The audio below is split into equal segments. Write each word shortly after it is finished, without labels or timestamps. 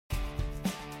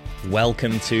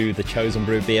Welcome to the Chosen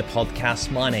Brew Beer podcast.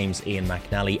 My name's Ian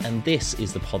McNally, and this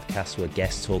is the podcast where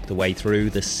guests talk their way through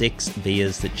the 6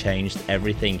 beers that changed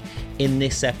everything. In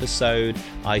this episode,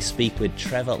 I speak with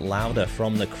Trevor Lowder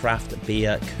from the craft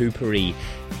beer Coopery.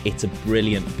 It's a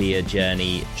brilliant beer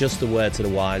journey. Just a word to the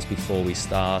wise before we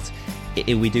start.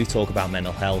 We do talk about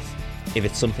mental health. If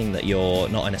it's something that you're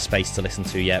not in a space to listen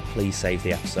to yet, please save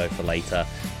the episode for later.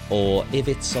 Or if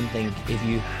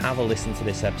you have a listen to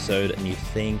this episode and you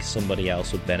think somebody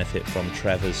else would benefit from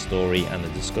Trevor's story and the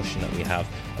discussion that we have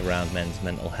around men's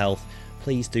mental health,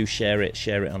 please do share it.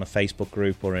 Share it on a Facebook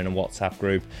group or in a WhatsApp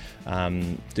group.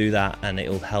 Do that and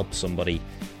it'll help somebody.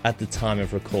 At the time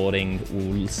of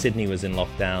recording, Sydney was in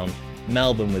lockdown,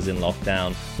 Melbourne was in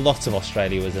lockdown, lots of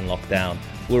Australia was in lockdown.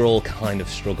 We're all kind of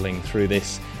struggling through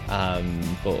this.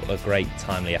 But a great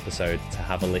timely episode to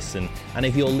have a listen. And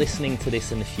if you're listening to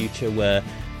this in the future where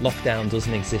lockdown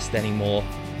doesn't exist anymore,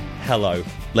 hello,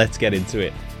 let's get into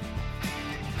it.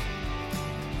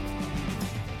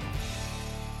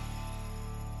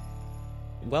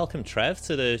 Welcome, Trev,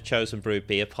 to the Chosen Brew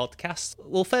Beer podcast.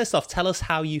 Well, first off, tell us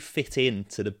how you fit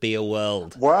into the beer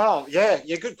world. Wow, yeah,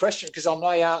 good question, because I'm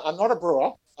not a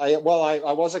brewer. I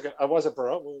was a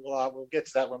brewer. We'll get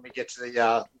to that when we get to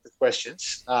the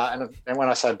questions. And when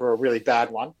I say brewer, a really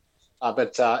bad one.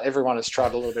 But everyone has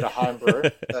tried a little bit of home brew.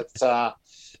 I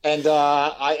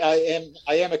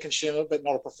am a consumer, but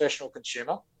not a professional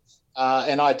consumer.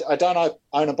 And I don't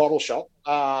own a bottle shop.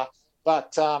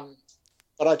 But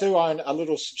I do own a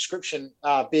little subscription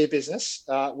beer business,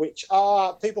 which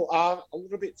people are a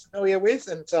little bit familiar with,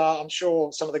 and I'm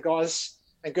sure some of the guys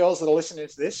and girls that are listening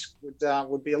to this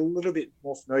would be a little bit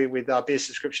more familiar with beer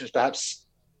subscriptions, perhaps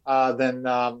than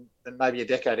maybe a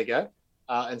decade ago,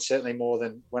 and certainly more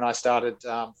than when I started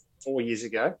 4 years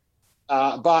ago.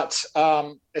 But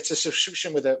it's a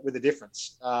subscription with a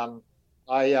difference. I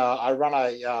run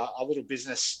a little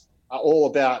business all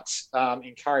about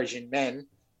encouraging men,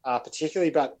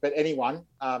 particularly, but anyone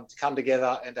to come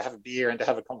together and to have a beer and to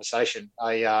have a conversation,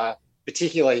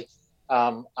 particularly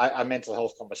a mental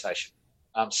health conversation.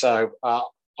 So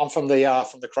I'm from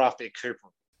the craft beer Coopery.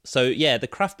 So yeah, the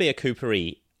craft beer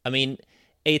Coopery. I mean,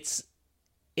 it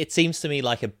seems to me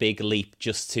like a big leap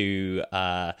just to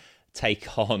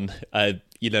take on.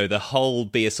 The whole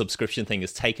beer subscription thing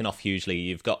has taken off hugely.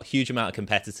 You've got a huge amount of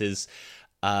competitors.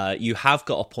 You have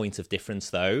got a point of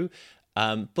difference though.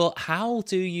 But how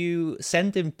do you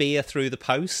send in beer through the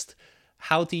post?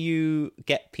 How do you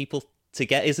get people to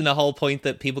get? Isn't the whole point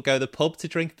that people go to the pub to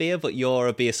drink beer, but you're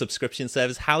a beer subscription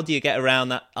service? How do you get around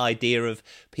that idea of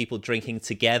people drinking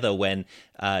together when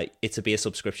it's a beer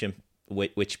subscription,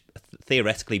 which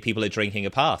theoretically people are drinking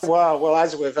apart? Well,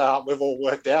 as we've all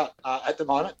worked out at the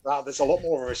moment, there's a lot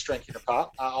more of us drinking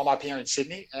apart. I'm up here in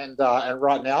Sydney, and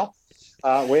right now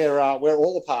we're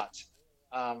all apart.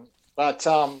 But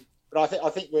I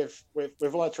think we've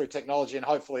learned through technology, and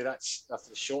hopefully that's for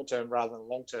the short term rather than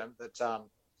long term, that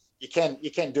you can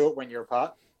do it when you're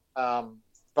apart.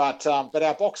 But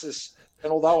our boxes,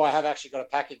 and although I have actually got a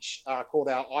package called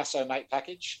our ISOMate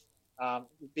package,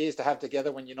 beers to have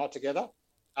together when you're not together,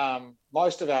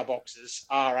 most of our boxes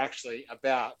are actually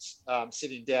about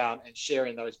sitting down and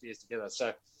sharing those beers together.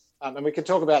 So, and we can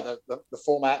talk about the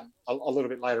format a little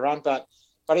bit later on, but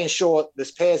in short,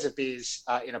 there's pairs of beers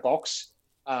in a box,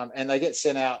 and they get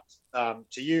sent out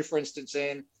to you, for instance,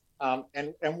 Ian.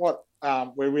 And what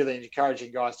we're really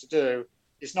encouraging guys to do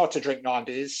is not to drink 9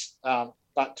 beers,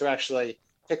 but to actually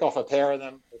pick off a pair of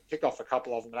them, or pick off a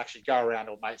couple of them, and actually go around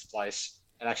to a mate's place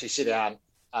and actually sit down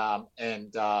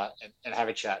and have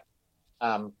a chat.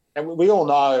 And we all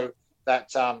know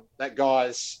that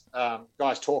guys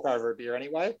talk over a beer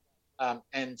anyway,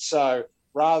 and so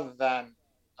rather than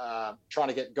trying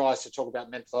to get guys to talk about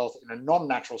mental health in a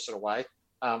non-natural sort of way,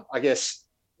 I guess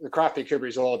the craft beer Coopery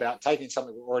is all about taking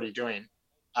something we're already doing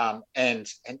and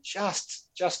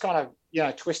just kind of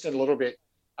twist it a little bit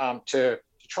to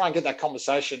try and get that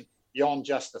conversation beyond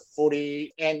just the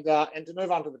footy and to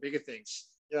move on to the bigger things.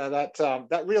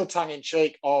 That real tongue in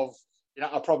cheek of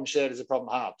a problem shared is a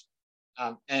problem halved,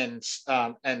 and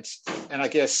I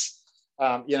guess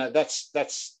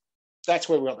that's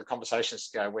where we want the conversations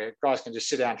to go, where guys can just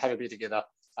sit down, have a beer together,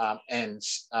 and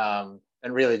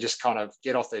really just kind of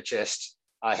get off their chest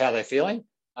how they're feeling,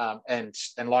 and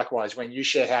likewise when you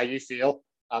share how you feel,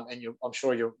 and I'm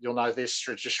sure you'll know this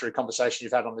just through conversation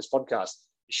you've had on this podcast.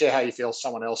 You share how you feel,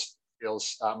 someone else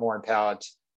feels more empowered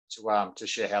to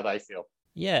share how they feel.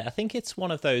 Yeah, I think it's one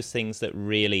of those things that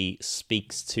really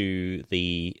speaks to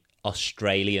the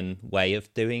Australian way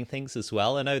of doing things as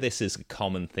well. I know this is a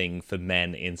common thing for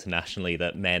men internationally,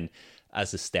 that men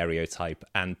as a stereotype,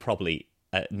 and probably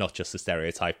not just a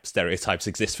stereotype. Stereotypes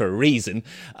exist for a reason,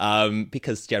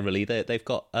 because generally they've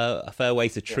got a fair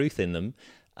weight of truth in them.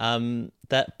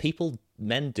 That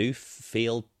men do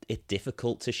feel it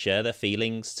difficult to share their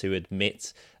feelings, to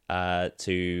admit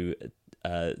to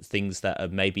things that are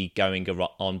maybe going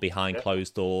on behind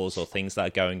closed doors, or things that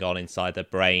are going on inside their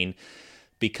brain.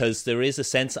 Because there is a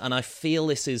sense, and I feel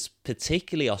this is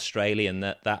particularly Australian,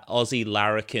 that Aussie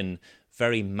larrikin,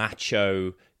 very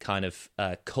macho kind of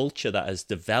culture that has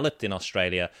developed in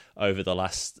Australia over the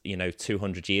last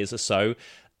 200 years or so,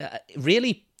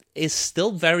 really is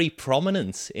still very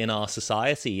prominent in our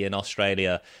society in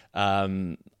Australia. I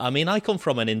mean, I come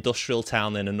from an industrial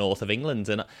town in the north of England,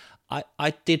 and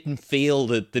I didn't feel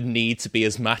the need to be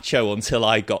as macho until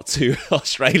I got to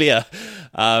Australia.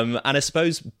 And I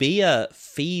suppose beer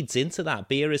feeds into that.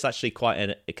 Beer is actually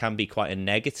it can be quite a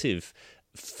negative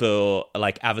for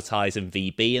like advertising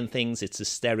VB and things. It's a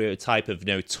stereotype of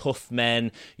tough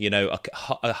men, a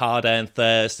hard-earned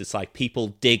thirst. It's like people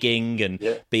digging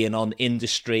and being on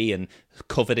industry and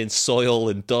covered in soil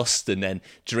and dust, and then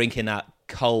drinking that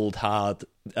cold hard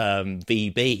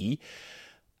VB.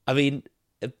 I mean,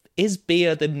 is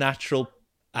beer the natural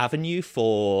avenue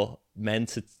for men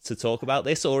to talk about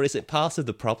this, or is it part of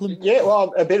the problem? Yeah,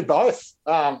 well, a bit of both,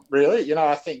 really.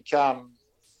 I think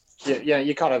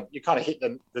you kind of hit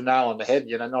the nail on the head.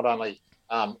 Not only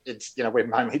it's we're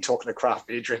mainly talking to craft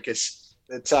beer drinkers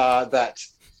that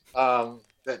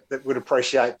would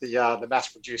appreciate the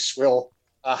mass-produced swill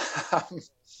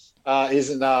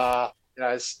isn't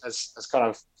as kind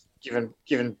of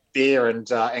given beer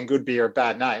and good beer a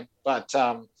bad name, but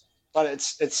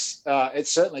it's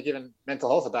certainly given mental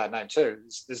health a bad name too.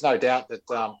 There's no doubt that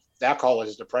alcohol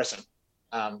is a depressant,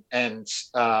 and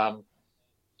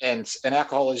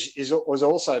alcohol was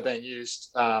also being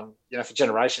used for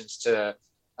generations to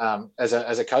as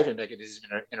a coping mechanism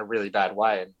in a really bad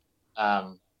way,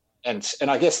 and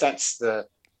I guess that's the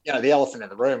elephant in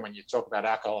the room when you talk about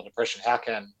alcohol and depression. How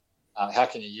can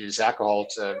you use alcohol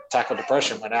to tackle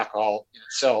depression when alcohol in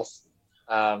itself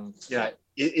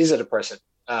is a depressant?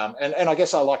 And I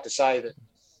guess I like to say that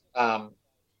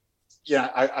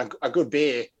a good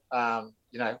beer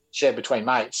shared between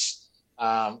mates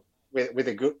with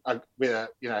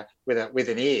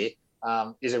an ear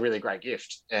is a really great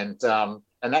gift, and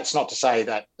that's not to say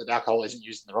that alcohol isn't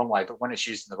used in the wrong way, but when it's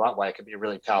used in the right way, it can be a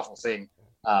really powerful thing.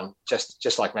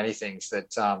 Just like many things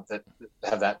that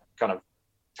have that kind of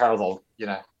parallel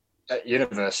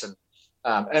universe, and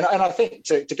I think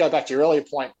to go back to your earlier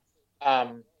point, I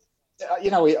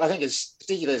think as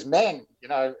particularly as men,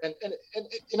 and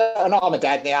I'm a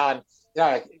dad now, and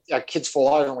our kids fall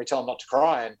over and we tell them not to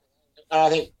cry, and I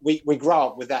think we grow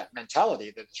up with that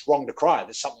mentality that it's wrong to cry.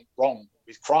 There's something wrong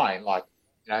with crying,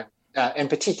 and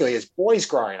particularly as boys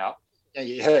growing up,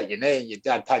 you hurt your knee and your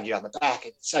dad patted you on the back.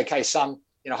 It's okay, son.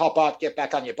 Hop up, get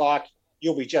back on your bike.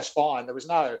 You'll be just fine. There was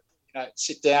no,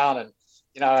 sit down and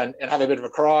have a bit of a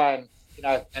cry, and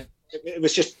and it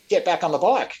was just get back on the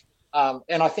bike.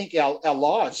 And I think our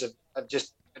lives have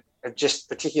just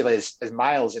particularly as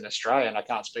males in Australia, and I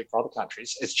can't speak for other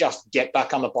countries, it's just get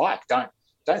back on the bike.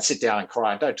 Don't sit down and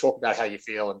cry, and don't talk about how you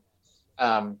feel.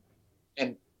 And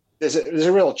there's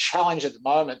a real challenge at the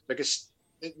moment, because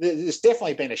there's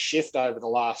definitely been a shift over the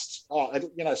last,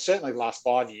 certainly the last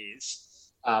 5 years.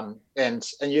 And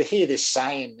you hear this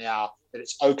saying now that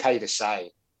it's okay to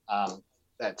say,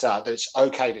 that it's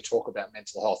okay to talk about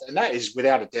mental health. And that is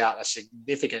without a doubt a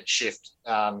significant shift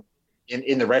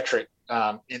in the rhetoric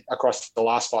across the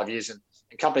last 5 years. And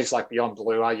companies like Beyond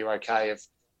Blue, Are You OK,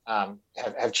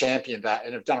 have championed that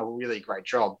and have done a really great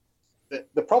job.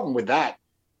 The problem with that,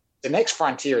 the next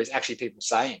frontier is actually people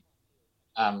saying.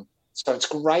 So it's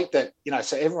great that,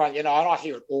 so everyone, and I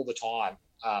hear it all the time,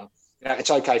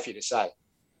 it's okay for you to say.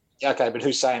 Okay, but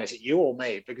who's saying? Is it you or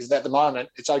me? Because at the moment,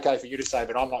 it's okay for you to say,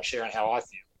 but I'm not sharing how I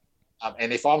feel.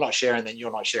 And if I'm not sharing, then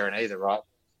you're not sharing either, right?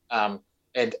 And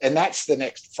that's the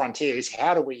next frontier, is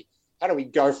how do we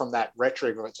go from that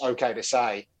rhetoric of it's okay to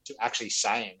say to actually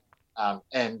saying? I'm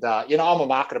a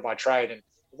marketer by trade, and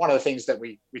one of the things that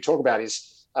we talk about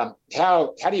is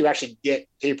how do you actually get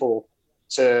people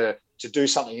to do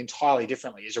something entirely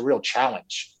differently is a real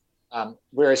challenge.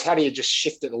 Whereas how do you just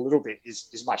shift it a little bit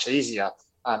is much easier.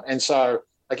 And so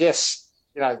I guess,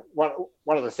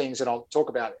 one of the things, and I'll talk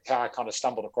about how I kind of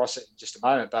stumbled across it in just a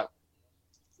moment, but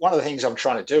one of the things I'm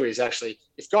trying to do is actually,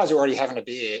 if guys are already having a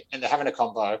beer and they're having a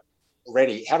convo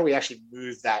already, how do we actually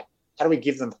move that? How do we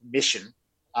give them permission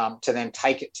to then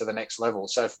take it to the next level?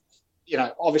 So,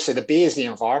 obviously the beer is the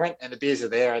environment, and the beers are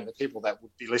there, and the people that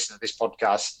would be listening to this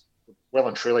podcast well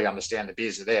and truly understand the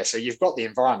beers are there. So you've got the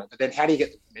environment, but then how do you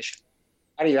get the permission?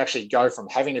 How do you actually go from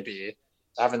having a beer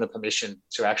to having the permission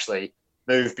to actually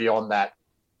move beyond that,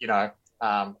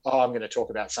 I'm going to talk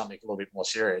about something a little bit more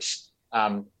serious.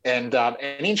 And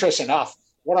interesting enough,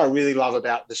 what I really love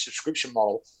about the subscription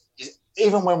model is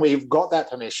even when we've got that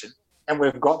permission and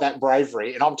we've got that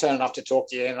bravery, and I'm turning up to talk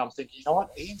to Ian, and I'm thinking, you know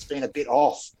what, Ian's been a bit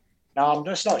off. No, I'm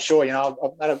just not sure.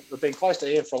 I've been close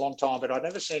to Ian for a long time, but I've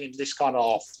never seen him this kind of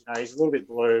off. He's a little bit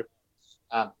blue.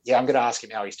 I'm going to ask him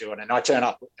how he's doing. And I turn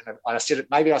up and I sit at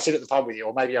the pub with you,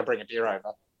 or maybe I bring a beer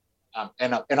over.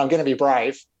 And I'm going to be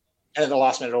brave. And at the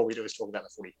last minute, all we do is talk about the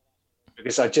footy,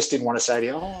 because I just didn't want to say to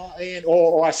you, oh, Ian,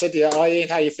 or I said to you, oh, Ian,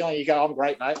 how are you feeling? You go, I'm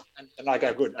great, mate. And I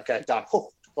go, good. Okay, done.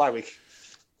 Glad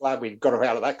we got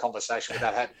out of that conversation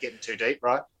without getting too deep,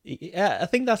 right? Yeah, I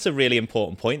think that's a really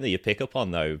important point that you pick up on,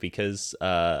 though, because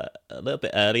a little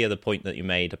bit earlier, the point that you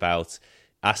made about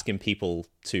asking people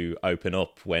to open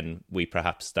up when we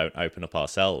perhaps don't open up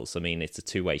ourselves. I mean, it's a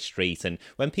two-way street. And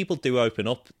when people do open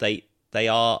up, they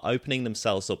are opening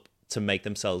themselves up to make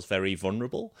themselves very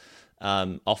vulnerable,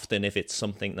 often if it's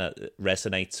something that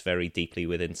resonates very deeply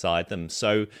with inside them.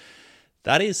 So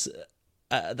that is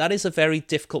a very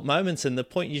difficult moment. And the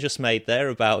point you just made there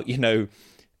about,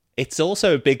 it's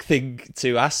also a big thing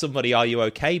to ask somebody, are you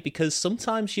okay? Because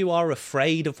sometimes you are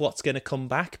afraid of what's going to come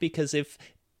back, because if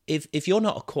you're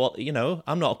not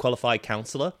I'm not a qualified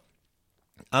counsellor,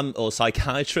 or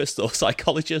psychiatrist or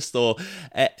psychologist or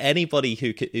anybody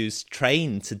who's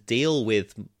trained to deal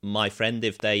with my friend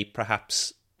if they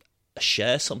perhaps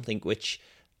share something which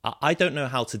I don't know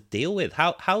how to deal with.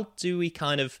 How do we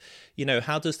kind of,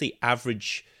 how does the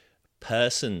average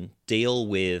person deal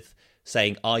with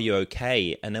saying, are you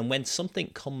okay? And then when something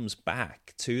comes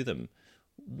back to them,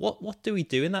 what do we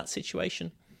do in that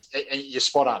situation? And you're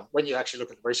spot on. When you actually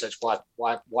look at the research, why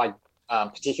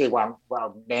particularly when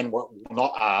men will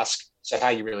not ask, so how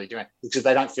are you really doing? Because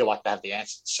they don't feel like they have the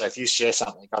answers. So if you share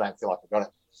something, I don't feel like I got it.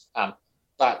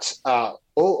 But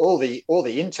all the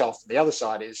intel from the other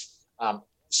side is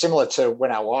similar to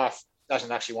when our wife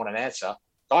doesn't actually want an answer.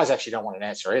 Guys actually don't want an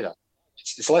answer either.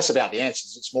 It's less about the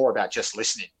answers. It's more about just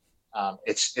listening.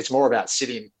 It's more about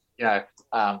sitting,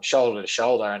 shoulder to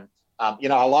shoulder. And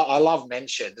I love Men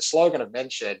Shed. The slogan of Men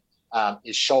Shed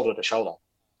is shoulder to shoulder.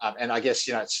 And I guess,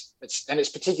 it's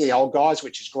particularly old guys,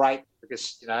 which is great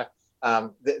because,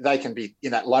 they can be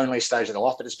in that lonely stage of their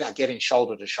life, but it's about getting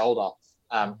shoulder to shoulder.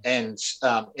 And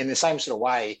in the same sort of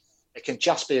way, it can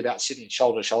just be about sitting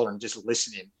shoulder to shoulder and just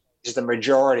listening is the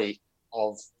majority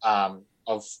of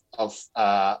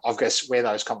guess where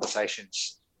those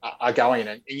conversations are going.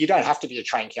 And you don't have to be a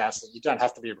trained counsellor. You don't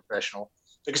have to be a professional,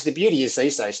 because the beauty is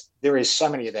these days, there is so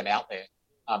many of them out there.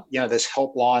 There's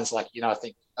helplines like, I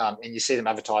think, and you see them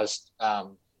advertised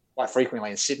quite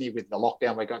frequently in Sydney with the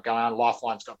lockdown we've got going on.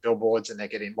 Lifeline's got billboards and they're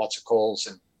getting lots of calls,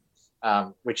 and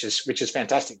which is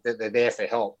fantastic that they're there for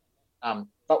help.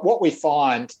 But what we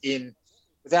find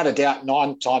without a doubt,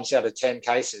 9 times out of 10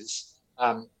 cases,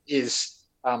 is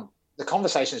the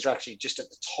conversations are actually just at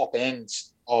the top end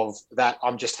of that.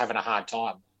 I'm just having a hard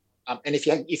time. And if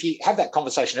you have that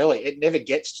conversation early, it never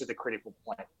gets to the critical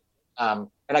point. And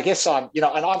I guess I'm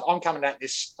coming at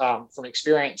this from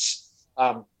experience,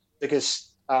 because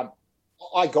I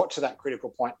got to that critical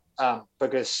point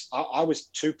because I was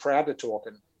too proud to talk.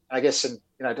 And I guess, to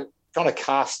kind of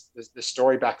cast the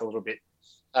story back a little bit,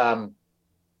 I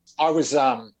was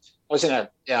in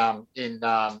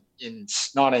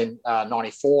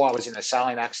 1994. I was in a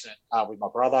sailing accident with my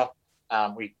brother.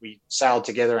 We sailed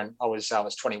together, and I was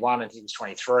 21 and he was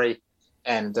 23,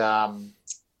 and we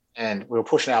were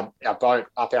pushing our boat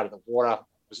up out of the water. It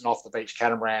was an off the beach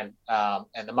catamaran,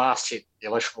 and the mast hit the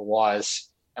electrical wires,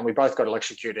 and we both got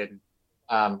electrocuted.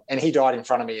 And he died in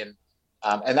front of me, and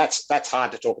that's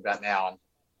hard to talk about now.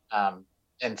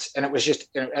 And it was just,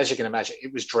 as you can imagine,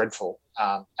 it was dreadful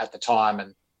at the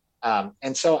time.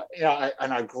 And so,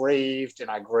 I grieved and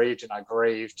I grieved and I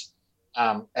grieved.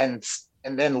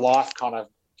 And then life kind of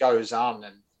goes on.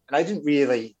 And I didn't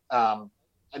really, I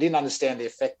didn't understand the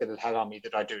effect that it had on me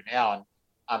that I do now.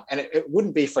 And it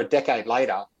wouldn't be for a decade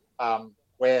later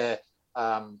where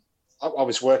I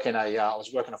was working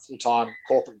a full-time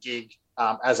corporate gig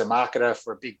as a marketer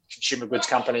for a big consumer goods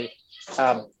company.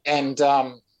 And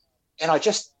I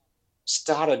just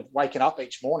started waking up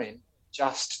each morning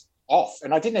just off,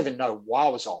 and I didn't even know why I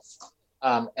was off.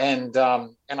 And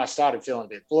I started feeling a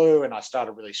bit blue, and I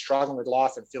started really struggling with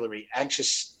life and feeling really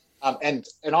anxious. And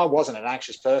I wasn't an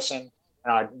anxious person,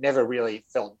 and I never really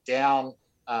felt down.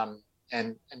 And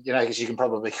because you can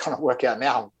probably kind of work out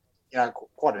now, I'm,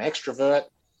 quite an extrovert.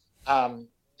 And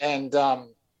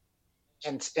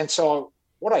so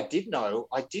what I did know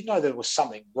there was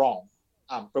something wrong.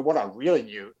 But what I really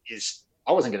knew is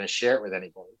I wasn't going to share it with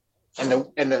anybody. And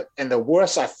the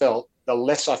worse I felt, the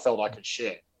less I felt I could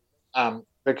share.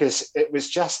 Because it was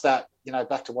just that,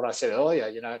 back to what I said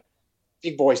earlier,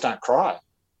 big boys don't cry.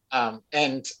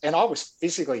 And I was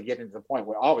physically getting to the point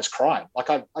where I was crying.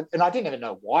 And I didn't even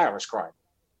know why I was crying.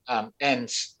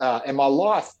 And my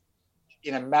life,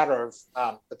 in a matter of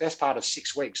the best part of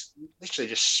 6 weeks, literally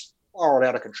just spiraled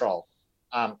out of control.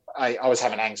 I was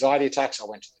having anxiety attacks. I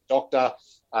went to the doctor.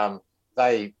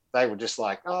 They were just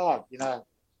like, oh,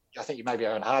 I think you may be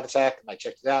having a heart attack. And they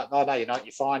checked it out. No, you're not.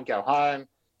 You're fine. Go home.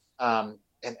 And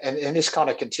this kind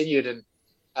of continued.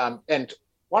 And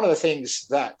one of the things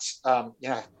that,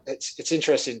 it's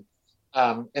interesting,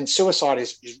 and suicide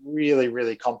is really,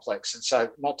 really complex. And so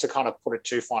not to kind of put a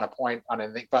too fine a point on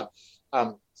anything, but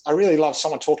I really love,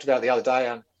 someone talked about it the other day,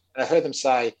 and I heard them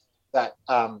say that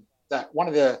that one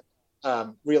of the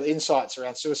real insights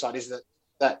around suicide is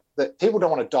that people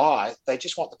don't want to die. They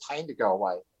just want the pain to go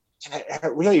away. And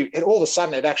it all of a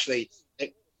sudden, it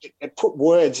put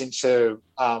words into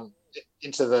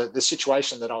the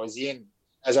situation that I was in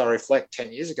as I reflect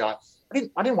 10 years ago. I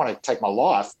didn't want to take my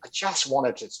life. I just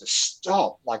wanted it to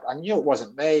stop. Like, I knew it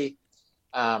wasn't me.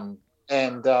 And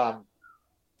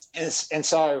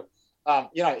so,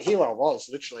 here I was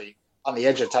literally on the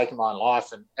edge of taking my own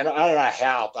life. And I don't know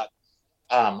how, but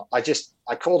I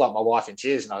called up my wife in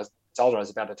tears, and I told her I was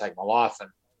about to take my life.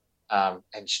 And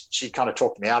she kind of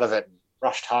talked me out of it and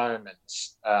rushed home,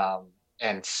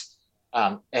 and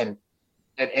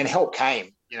help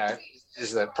came,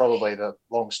 is probably the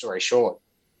long story short.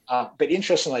 But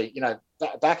interestingly,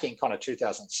 back in kind of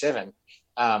 2007,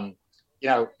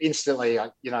 instantly,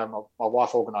 my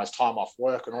wife organised time off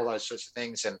work and all those sorts of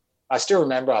things. And I still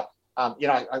remember, I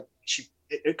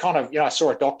saw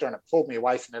a doctor, and it pulled me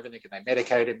away from everything, and they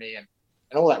medicated me, and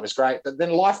all that was great. But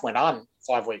then life went on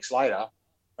 5 weeks later,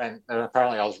 when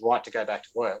apparently I was right to go back to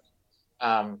work.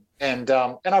 And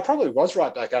I probably was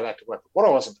right to go back to work. But what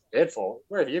I wasn't prepared for,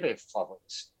 where have you been for 5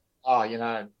 weeks?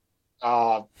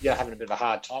 You're having a bit of a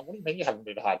hard time. What do you mean you're having a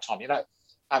bit of a hard time?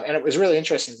 And it was really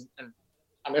interesting.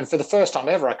 And for the first time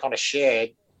ever, I kind of shared,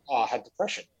 I had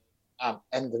depression.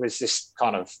 And there was this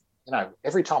kind of,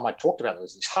 every time I talked about it, there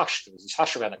was this hush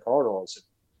around the corridors,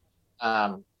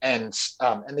 and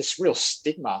this real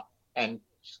stigma. And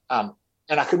I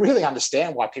could really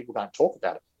understand why people don't talk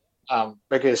about it,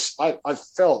 because I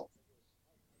felt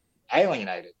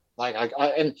alienated.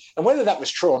 And whether that was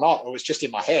true or not, or was just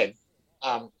in my head,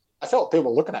 I felt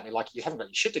people looking at me like, you haven't got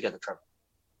your shit together, Trevor.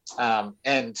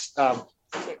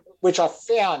 Which I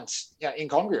found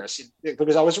incongruous,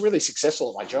 because I was really successful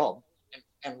at my job,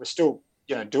 and was still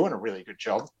doing a really good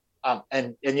job.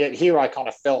 And yet here I kind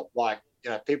of felt like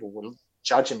people were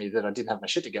judging me that I didn't have my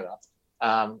shit together.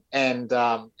 And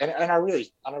I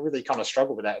really kind of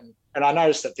struggled with that. And I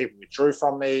noticed that people withdrew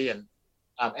from me, and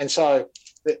so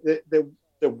there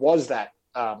was that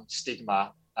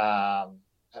stigma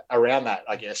around that,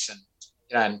 I guess,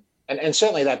 and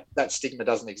certainly that stigma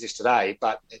doesn't exist today,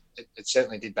 but it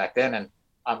certainly did back then,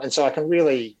 and so I can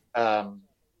really I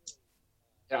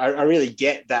really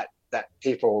get that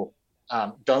people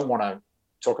don't want to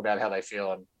talk about how they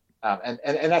feel,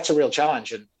 and that's a real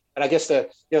challenge, and I guess how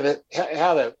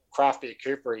the craft beer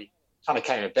Coopery kind of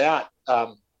came about.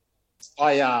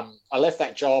 I left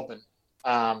that job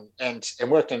and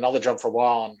worked in another job for a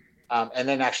while, and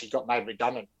then actually got made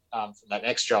redundant from that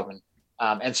next job,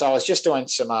 and so I was just doing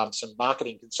some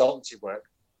marketing consultancy work,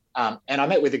 and I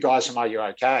met with the guys from Are You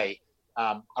OK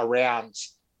around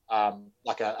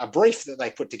like a brief that they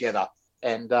put together,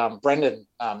 and Brendan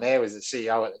there was the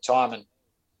CEO at the time, and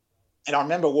I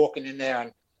remember walking in there,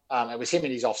 and it was him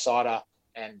and his offsider,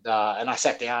 and I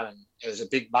sat down, and it was a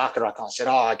big marketer. I kind of said,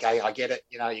 "Oh, okay, I get it.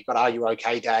 You've got Are You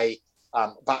OK Day,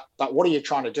 but what are you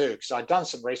trying to do?" Because I'd done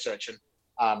some research, and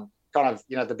kind of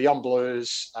the Beyond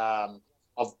Blues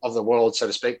of the world, so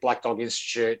to speak, Black Dog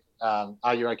Institute,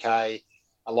 Are You OK,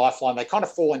 a Lifeline. They kind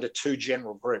of fall into two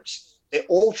general groups. They're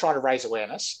all trying to raise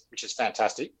awareness, which is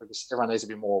fantastic, because everyone needs to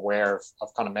be more aware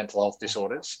of kind of mental health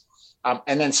disorders.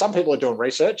 And then some people are doing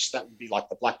research, that would be like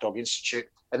the Black Dog Institute.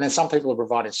 And then some people are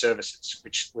providing services,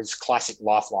 which was classic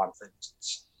Lifeline, for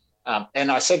instance. And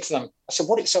I said to them, so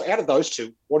out of those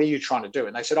two, what are you trying to do?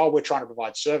 And they said, we're trying to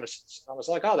provide services. And I was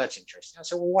like, that's interesting. I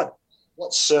said, well,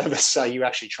 what service are you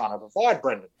actually trying to provide,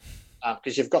 Brendan?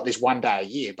 Because you've got this one day a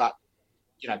year, but,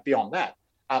 beyond that.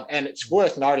 And it's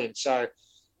worth noting, so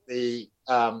the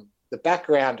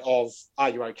background of Are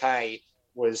You OK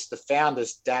was the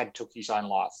founder's dad took his own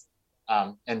life.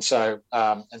 And so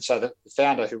the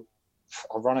founder, who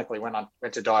ironically went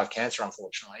to die of cancer,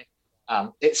 unfortunately.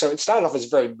 So it started off as a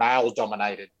very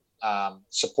male-dominated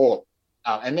support,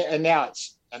 and now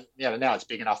it's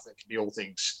big enough that it can be all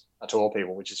things to all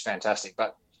people, which is fantastic.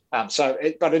 But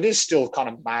but it is still kind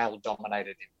of male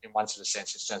dominated in one sort of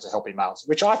sense in terms of helping males,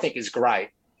 which I think is great,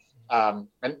 and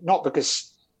not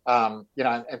because and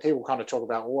people kind of talk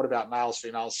about, well, what about males,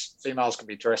 females? Females can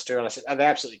be dressed too, and I said, oh, they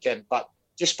absolutely can, but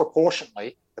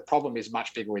disproportionately, the problem is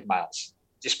much bigger with males.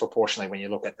 Disproportionately, when you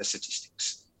look at the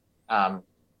statistics, and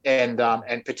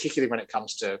particularly when it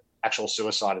comes to actual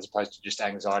suicide as opposed to just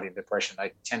anxiety and depression,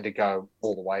 they tend to go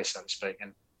all the way, so to speak.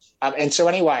 And so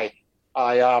anyway,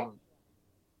 I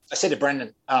said to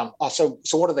Brendan, so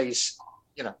what are these?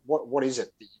 What is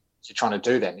it that you're trying to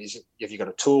do then? Have you got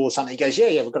a tool or something? He goes,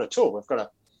 yeah, we've got a tool. We've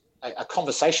got a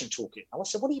conversation toolkit. I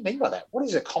said, what do you mean by that? What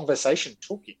is a conversation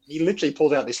toolkit? And he literally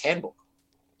pulled out this handbook,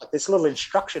 like this little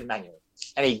instruction manual,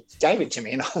 and he gave it to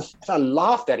me, and I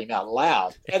laughed at him out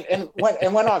loud. And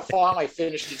when I finally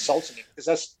finished insulting him, because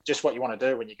that's just what you want to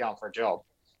do when you're going for a job,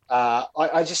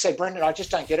 I just said, Brendan, I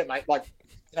just don't get it, mate. Like,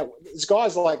 there's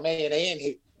guys like me and Ian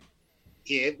who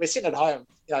here, we're sitting at home,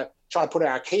 trying to put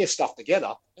our IKEA stuff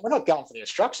together, and we're not going for the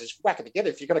instructions, whack it together.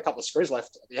 If you've got a couple of screws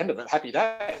left at the end of it, happy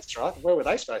days, right? Where were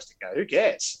they supposed to go? Who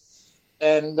cares?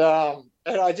 And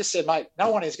I just said, mate, no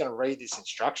one is going to read this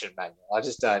instruction manual. I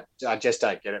just don't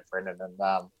get it, Brendan. And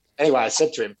anyway, I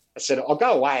said to him, I'll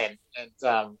go away and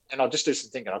I'll just do some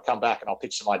thinking. I'll come back and I'll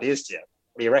pitch some ideas to you.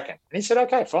 What do you reckon? And he said,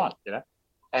 okay, fine,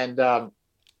 And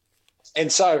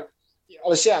so I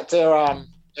was out there,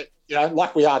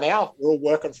 like we are now. We're all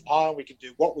working from home. We can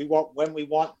do what we want when we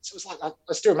want. So it was like, I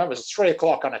still remember, it's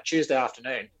 3:00 on a Tuesday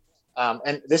afternoon.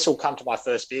 And this will come to my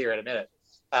first beer in a minute.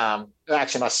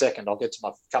 Actually, my second. I'll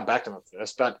come back to my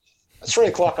first. But it's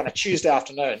 3:00 on a Tuesday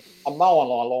afternoon. I'm mowing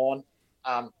my lawn,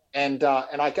 and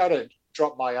I go to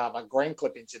drop my green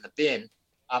clippings in the bin,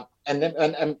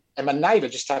 and my neighbour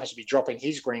just happens to be dropping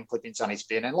his green clippings on his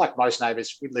bin. And like most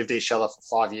neighbours, we lived each other for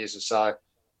 5 years or so,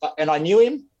 and I knew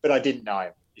him, but I didn't know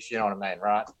him, if you know what I mean,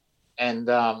 right? And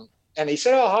he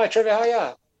said, "Oh, hi, Trevor, how are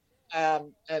you?"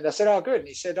 And I said, "Oh, good." And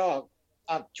he said, "Oh,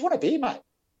 do you want a beer, mate?" I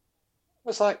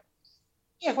was like,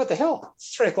 yeah, what the hell?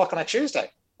 It's 3:00 on a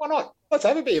Tuesday. Why not? Let's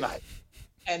have a beer, mate.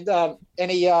 And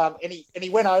he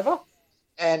went over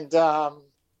and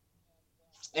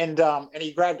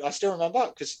he grabbed, I still remember,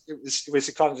 because it was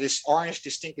a kind of this orange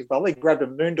distinctive bottle. He grabbed a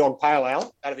Moondog Pale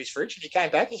Ale out of his fridge, and he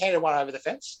came back. He handed one over the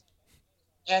fence,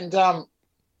 and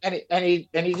he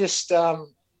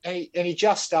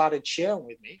just started sharing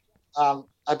with me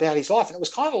about his life, and it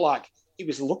was kind of like he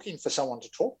was looking for someone to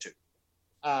talk to.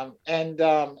 And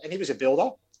he was a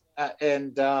builder,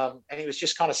 and he was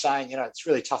just kind of saying, it's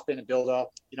really tough being a builder.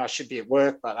 I should be at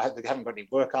work, but I haven't got any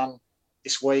work on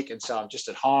this week, and so I'm just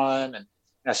at home, and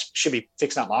should be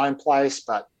fixing up my own place,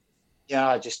 but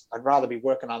I'd rather be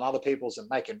working on other people's and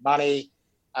making money,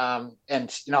 and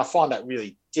I find that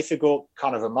really difficult,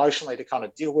 kind of emotionally, to kind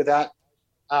of deal with that,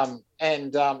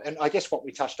 and I guess what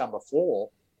we touched on before,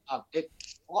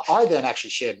 I then actually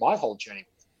shared my whole journey.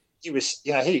 He was,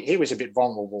 he was a bit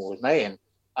vulnerable with me,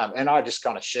 and I just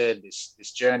kind of shared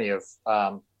this journey of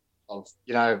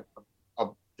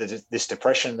this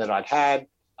depression that I'd had,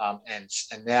 and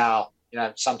now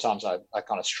sometimes I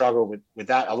kind of struggle with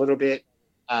that a little bit,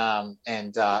 and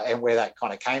where that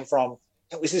kind of came from.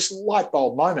 It was this light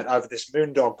bulb moment over this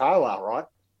Moondog Pale Ale, right?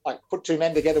 Like, put two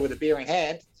men together with a beer in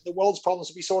hand, the world's problems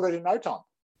will be sorted in no time.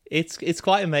 It's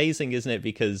quite amazing, isn't it?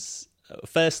 Because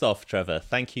first off, Trevor,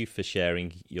 thank you for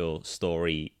sharing your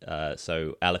story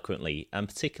so eloquently, and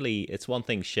particularly, it's one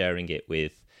thing sharing it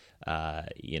with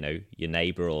your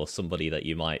neighbor or somebody that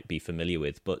you might be familiar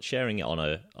with, but sharing it on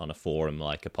a forum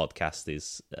like a podcast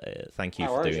is thank you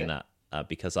for doing that,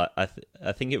 because I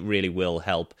think it really will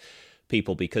help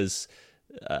people, because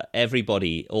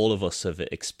everybody, all of us, have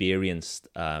experienced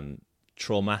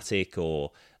traumatic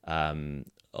or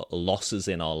losses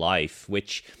in our life,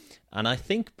 and I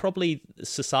think probably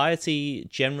society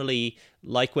generally,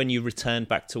 like when you return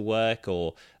back to work,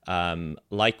 or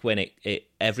like when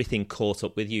everything caught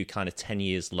up with you kind of 10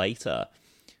 years later,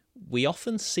 we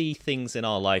often see things in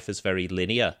our life as very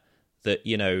linear, that,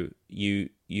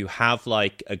 you have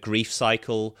like a grief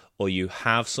cycle, or you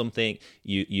have something,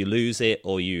 you lose it,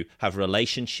 or you have a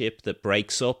relationship that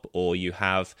breaks up, or you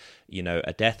have,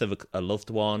 a death of a loved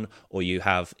one, or you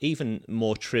have even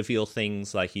more trivial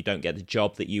things like you don't get the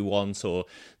job that you want, or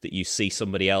that you see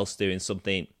somebody else doing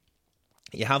something.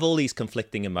 You have all these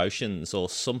conflicting emotions, or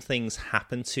some things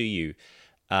happen to you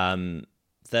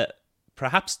that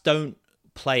perhaps don't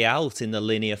play out in the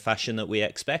linear fashion that we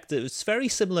expect. It's very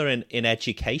similar in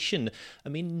education. I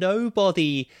mean,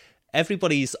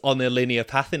 everybody's on a linear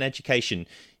path in education.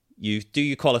 You do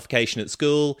your qualification at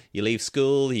school, you leave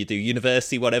school, you do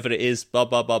university, whatever it is, blah,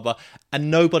 blah, blah, blah.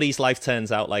 And nobody's life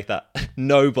turns out like that.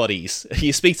 Nobody's.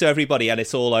 You speak to everybody and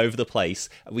it's all over the place.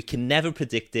 We can never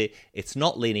predict it. It's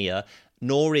not linear,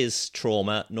 nor is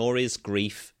trauma, nor is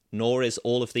grief, nor is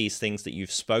all of these things that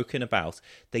you've spoken about.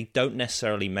 They don't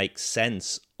necessarily make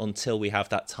sense until we have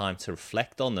that time to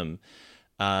reflect on them.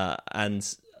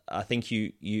 And I think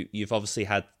you've obviously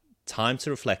had time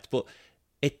to reflect, but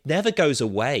it never goes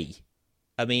away.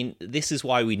 I mean, this is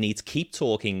why we need to keep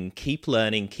talking, keep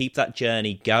learning, keep that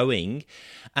journey going.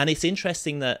 And it's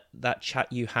interesting that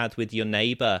chat you had with your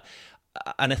neighbor,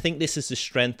 and I think this is the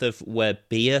strength of where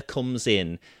beer comes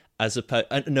in. As opposed,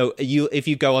 no, if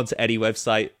you go onto any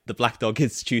website, the Black Dog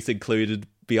Institute included,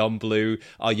 Beyond Blue,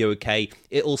 Are You Okay?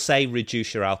 It'll say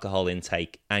reduce your alcohol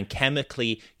intake, and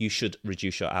chemically you should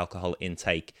reduce your alcohol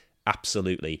intake.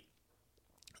 Absolutely.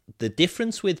 The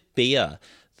difference with beer,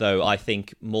 though, I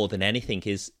think more than anything,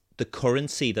 is the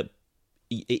currency that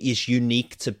is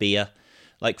unique to beer.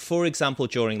 Like, for example,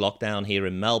 during lockdown here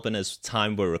in Melbourne, as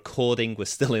time we're recording, we're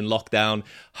still in lockdown.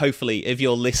 Hopefully, if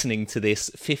you're listening to this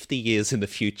 50 years in the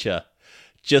future,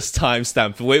 just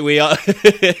timestamp. We are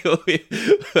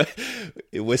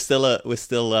we're still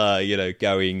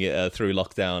going through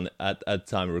lockdown at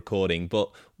time of recording.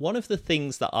 But one of the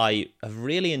things that I have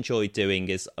really enjoyed doing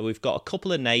is we've got a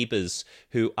couple of neighbours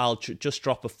who I'll just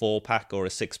drop a 4-pack or a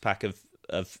 6-pack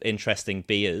of interesting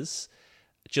beers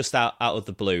just out of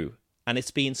the blue. And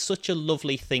it's been such a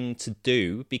lovely thing to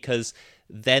do, because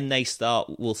then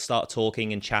we'll start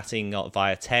talking and chatting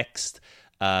via text,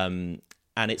 and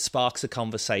it sparks a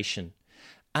conversation.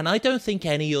 And I don't think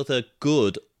any other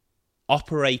good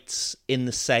operates in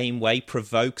the same way,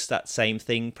 provokes that same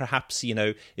thing. Perhaps,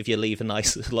 if you leave a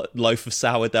nice loaf of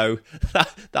sourdough,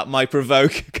 that might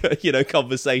provoke,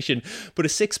 conversation. But a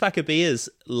 6-pack of beers,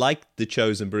 like the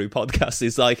Chosen Brew podcast,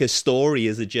 is like a story,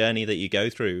 is a journey that you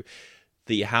go through,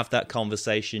 that you have that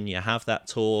conversation, you have that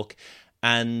talk.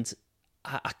 And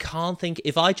I can't think,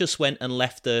 if I just went and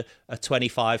left a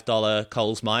 $25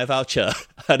 Coles Myer voucher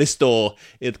at a store,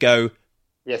 it'd go,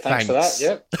 yeah, thanks for that.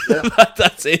 Yeah.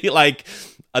 That's it. Like,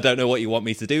 I don't know what you want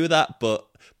me to do with that, but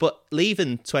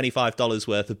leaving $25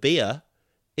 worth of beer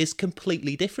is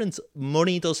completely different.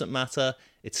 Money doesn't matter.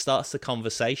 It starts the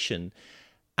conversation.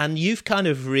 And you've kind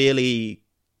of really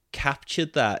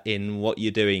captured that in what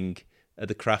you're doing at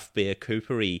the craft beer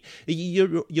Coopery.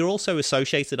 You're also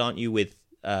associated, aren't you, with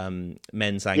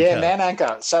Men's Anchor? Yeah, Man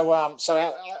Anchor. So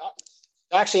I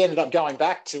actually ended up going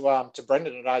back to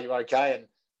Brendan at Are You Okay?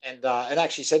 And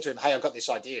actually said to him, hey, I've got this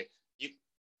idea. You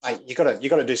got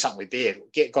to do something with beer.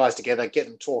 Get guys together, get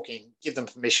them talking, give them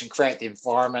permission, create the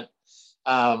environment.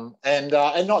 And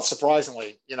not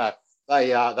surprisingly, they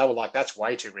were like, that's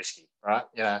way too risky, right?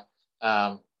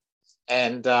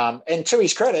 And to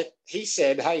his credit, he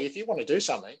said, hey, if you want to do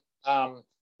something,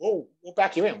 we'll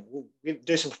back you in. We'll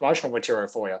do some promotional material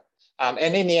for you. And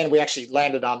in the end, we actually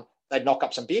landed on, they'd knock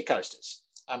up some beer coasters.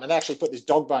 And they actually put this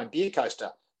dog bone beer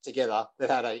coaster together that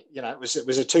had it was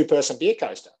a 2-person beer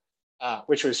coaster,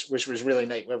 which was really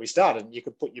neat where we started. You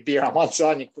could put your beer on one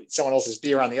side and you could put someone else's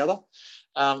beer on the other.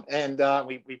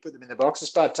 We put them in the boxes.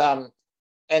 But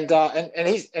and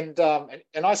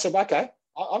I said, okay,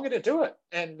 I'm going to do it.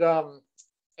 And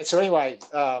so anyway,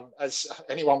 as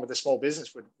anyone with a small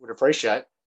business would appreciate,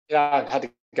 I had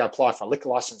to go apply for a liquor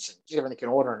license and get everything in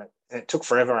order, and it took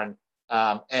forever.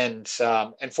 And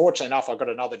fortunately enough, I got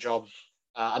another job,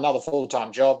 another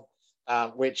full-time job,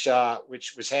 which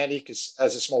was handy, because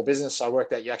as a small business, I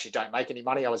worked out you actually don't make any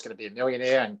money. I was going to be a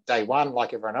millionaire on day one,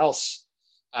 like everyone else.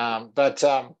 But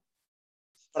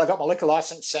I got my liquor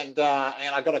license, and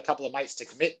I got a couple of mates to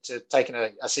commit to taking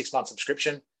a 6-month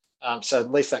subscription. So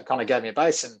at least that kind of gave me a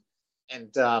base, and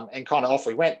kind of off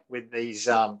we went with these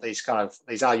Are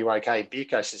You Okay beer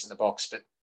coasters in the box. But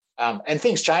and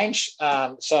things change.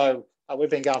 So we've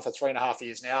been going for 3.5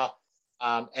 years now,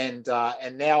 and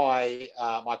now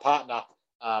my partner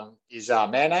is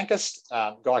Man Anchors,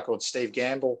 a guy called Steve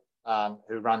Gamble,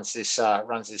 who runs this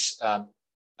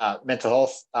mental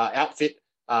health outfit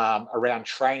around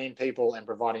training people and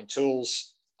providing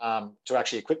tools to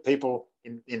actually equip people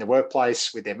in the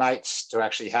workplace with their mates to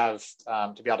actually have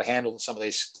to be able to handle some of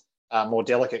these more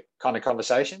delicate kind of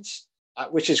conversations,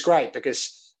 which is great,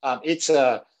 because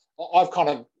I've kind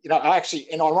of,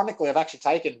 and ironically, I've actually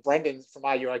taken Brendan from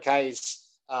Are You OK's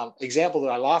example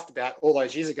that I laughed about all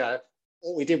those years ago.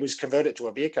 All we did was convert it to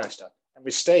a beer coaster. And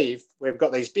with Steve, we've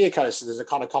got these beer coasters as a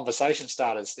kind of conversation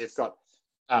starters. They've got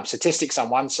statistics on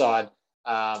one side,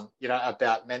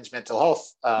 about men's mental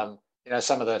health,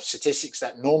 some of the statistics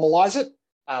that normalize it,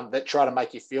 that try to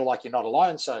make you feel like you're not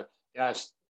alone. So,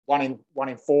 one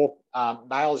in four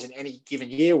males in any given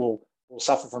year will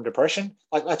suffer from depression.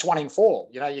 Like that's 1 in 4.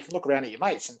 You can look around at your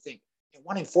mates and think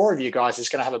 1 in 4 of you guys is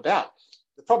going to have a bout.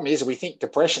 The problem is that we think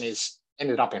depression is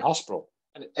ended up in hospital,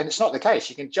 and it's not the case.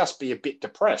 You can just be a bit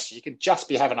depressed. You can just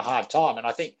be having a hard time, and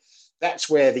I think that's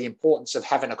where the importance of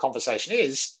having a conversation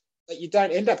is. That you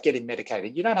don't end up getting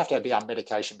medicated. You don't have to be on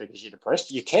medication because you're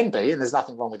depressed. You can be, and there's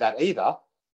nothing wrong with that either.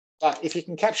 But if you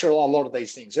can capture a lot of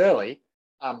these things early,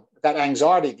 that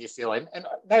anxiety that you're feeling, and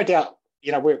no doubt,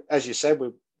 as you said,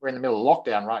 we're in the middle of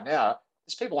lockdown right now.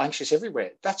 There's people anxious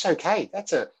everywhere. That's okay.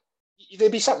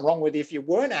 There'd be something wrong with you if you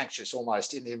weren't anxious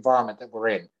almost in the environment that we're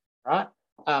in, right?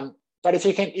 But if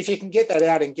you can get that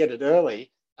out and get it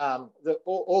early,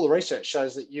 all the research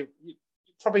shows that you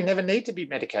probably never need to be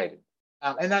medicated.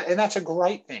 And that's a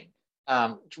great thing,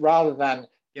 rather than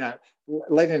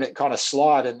letting it kind of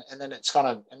slide and then it's kind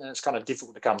of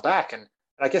difficult to come back. And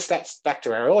I guess that's back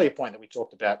to our earlier point that we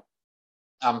talked about.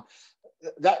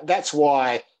 That's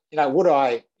why would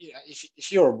I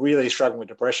if you're really struggling with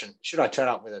depression, should I turn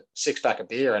up with a 6-pack of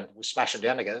beer and we smash them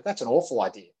down together? That's an awful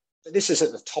idea. But this is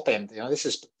at the top end. This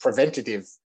is preventative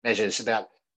measures about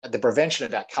the prevention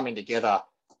about coming together,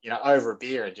 over a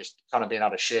beer and just kind of being able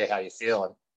to share how you feel.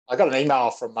 And I got an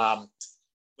email from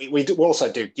we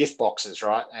also do gift boxes,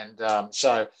 right? And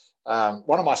so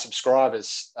one of my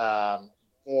subscribers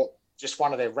bought just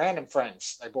one of their random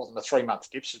friends. They bought them a 3-month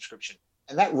gift subscription,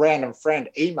 and that random friend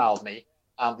emailed me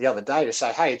the other day to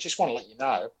say, "Hey, I just want to let you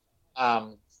know,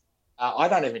 I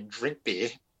don't even drink beer."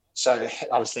 So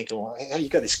I was thinking, well, how you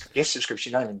got this gift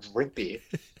subscription? You don't even drink beer.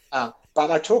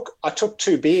 But I took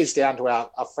 2 beers down to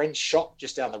our friend's shop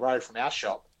just down the road from our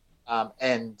shop.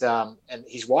 And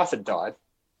his wife had died,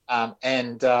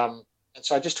 and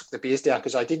so I just took the beers down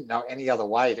because I didn't know any other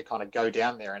way to kind of go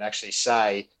down there and actually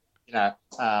say,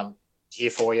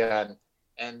 here for you,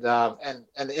 and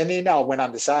the email went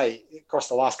on to say across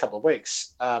the last couple of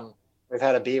weeks, we've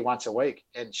had a beer once a week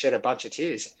and shed a bunch of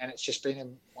tears, and it's just been a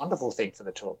wonderful thing for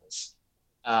the two of us,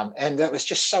 and that was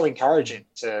just so encouraging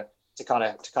to kind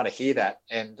of hear that,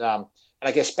 and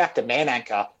I guess back to Man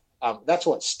Anchor. That's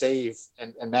what Steve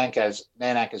and Man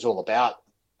Anchor is all about,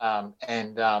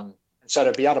 and so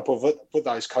to be able to put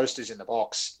those coasters in the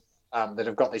box that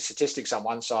have got these statistics on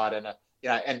one side and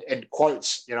and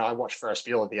quotes. I watched Ferris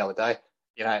Bueller the other day.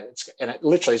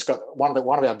 It's got one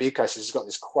of our beer coasters has got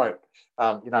this quote.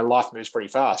 Life moves pretty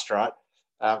fast, right?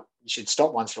 You should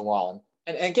stop once in a while,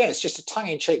 and again, it's just a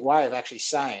tongue-in-cheek way of actually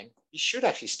saying you should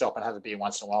actually stop and have a beer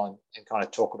once in a while and kind of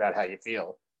talk about how you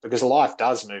feel, because life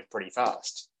does move pretty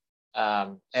fast.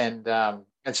 And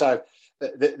so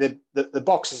the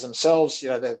boxes themselves,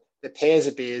 the pairs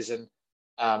of beers and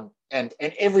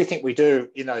everything we do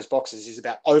in those boxes is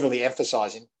about overly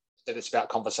emphasizing that it's about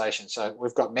conversation. So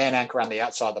we've got Man Anchor on the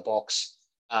outside of the box,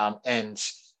 and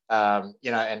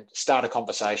start a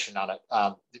conversation on it.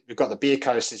 We've got the beer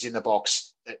coasters in the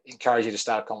box that encourage you to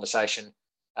start a conversation.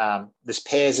 There's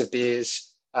pairs of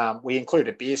beers. We include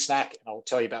a beer snack, and I'll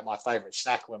tell you about my favorite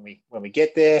snack when we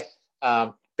get there.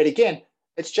 But again,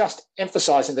 it's just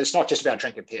emphasizing that it's not just about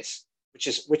drinking piss,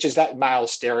 which is that male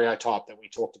stereotype that we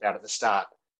talked about at the start.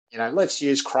 Let's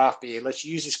use craft beer. Let's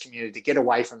use this community to get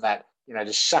away from that.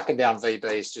 Just sucking down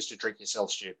VBs just to drink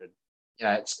yourself stupid.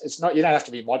 It's not. You don't have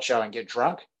to be macho and get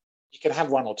drunk. You can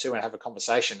have 1 or 2 and have a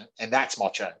conversation, and that's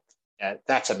macho.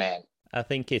 That's a man. I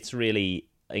think it's really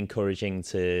encouraging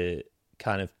to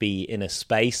kind of be in a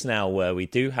space now where we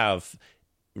do have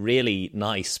really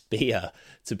nice beer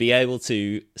to be able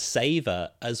to savor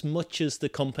as much as the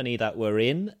company that we're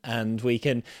in, and we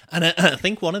can. And I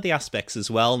think one of the aspects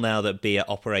as well now that beer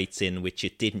operates in, which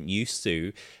it didn't used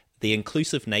to, the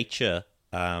inclusive nature.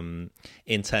 In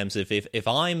terms of if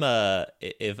I'm a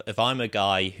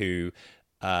guy who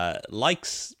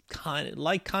likes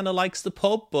the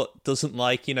pub but doesn't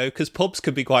like, because pubs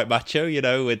can be quite macho,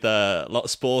 with a lot of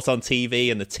sport on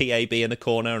TV and the TAB in the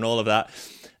corner and all of that.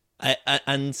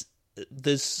 And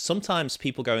there's sometimes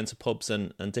people go into pubs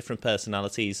and different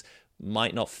personalities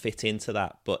might not fit into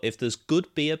that. But if there's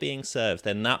good beer being served,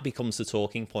 then that becomes the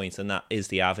talking point, and that is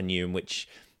the avenue in which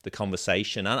the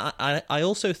conversation. And I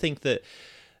also think that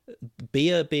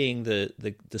beer being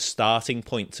the starting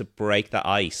point to break that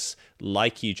ice,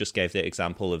 like you just gave the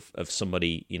example of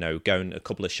somebody, going a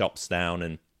couple of shops down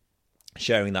and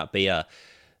sharing that beer.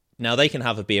 Now they can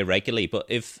have a beer regularly, but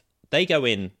if they go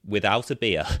in without a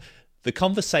beer, the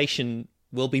conversation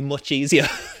will be much easier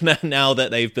now that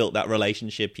they've built that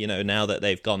relationship, now that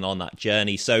they've gone on that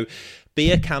journey. So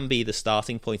beer can be the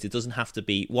starting point. It doesn't have to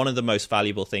be. One of the most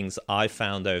valuable things I've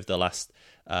found over the last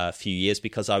few years,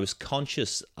 because I was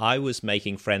conscious I was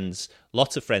making friends,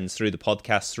 lots of friends through the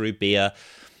podcast, through beer,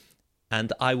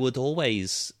 And I would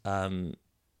always,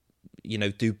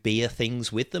 do beer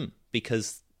things with them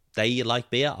because they like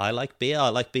beer. I like beer. I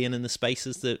like being in the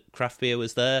spaces that craft beer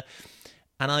was there.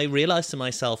 And I realized to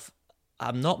myself,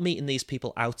 I'm not meeting these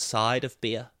people outside of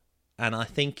beer. And I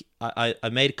think I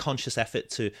made a conscious effort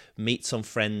to meet some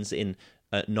friends in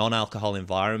non-alcohol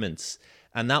environments.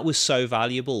 And that was so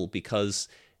valuable because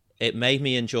it made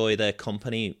me enjoy their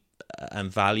company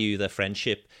and value their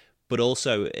friendship. But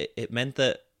also it meant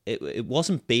that it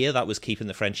wasn't beer that was keeping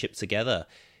the friendship together.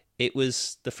 It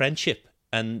was the friendship.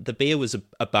 And the beer was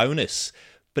a bonus.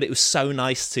 But it was so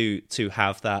nice to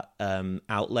have that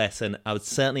outlet. And I would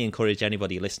certainly encourage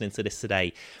anybody listening to this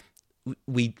today,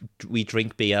 we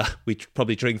drink beer. We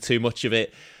probably drink too much of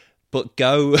it. But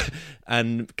go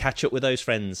and catch up with those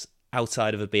friends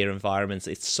outside of a beer environment.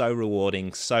 It's so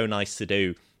rewarding, so nice to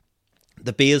do.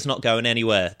 The beer's not going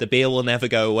anywhere. The beer will never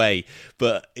go away.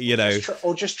 But,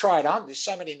 Or just try it on. There's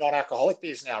so many non-alcoholic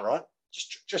beers now, right?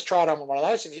 Just try it on with one of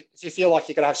those. If you feel like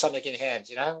you're going to have something in your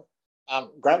hands,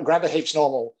 grab a heaps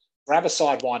normal, grab a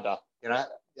Sidewinder,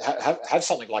 have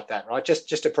something like that, right?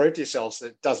 Just to prove to yourselves that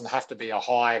it doesn't have to be a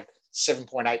high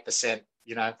 7.8%,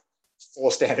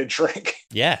 4 standard drink.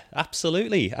 Yeah,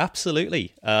 absolutely.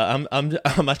 I'm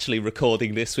actually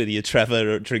recording this with you,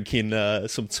 Trevor, drinking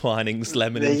some Twinings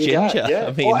lemon and ginger. Yeah.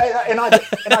 I mean,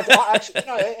 I actually,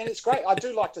 and it's great. I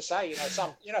do like to say,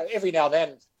 every now and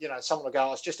then, someone will go,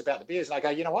 "Oh, it's just about the beers," and I go,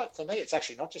 "You know what? For me, it's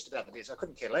actually not just about the beers. I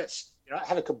couldn't care less.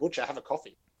 Have a kombucha, have a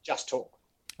coffee, just talk."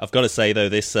 I've got to say though,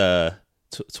 this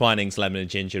Twinings lemon and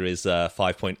ginger is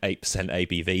 5.8%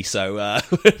 ABV, so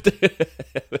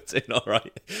we're doing all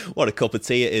right. What a cup of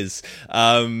tea it is.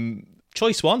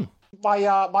 Choice one.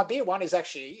 My beer one is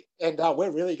actually, and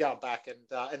we're really going back,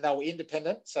 and they were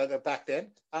independent, so they're back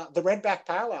then. The Redback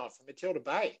Pale Ale from Matilda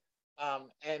Bay,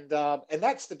 and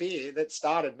that's the beer that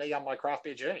started me on my craft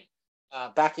beer journey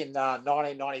back in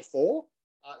 1994.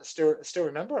 Still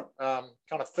remember it.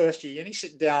 Kind of first year uni,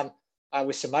 sitting down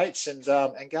with some mates and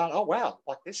going, "Oh wow,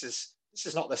 like this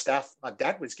is not the stuff my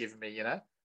dad was giving me,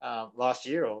 last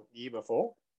year or the year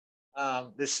before."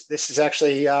 This is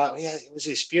actually it was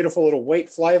this beautiful little wheat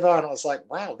flavor, and I was like,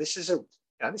 wow, this is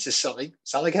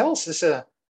something else. It's a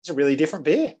really different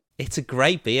beer. It's a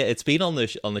great beer. It's been on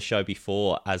the show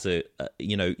before as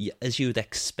as you would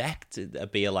expect a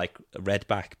beer like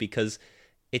Redback, because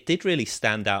it did really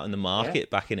stand out in the market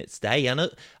back in its day.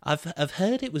 And I've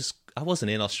heard it was, I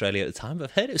wasn't in Australia at the time, but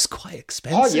I've heard it was quite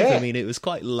expensive. Oh, yeah. I mean, it was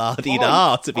quite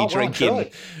la-di-da to be drinking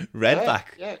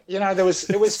Redback. Yeah. It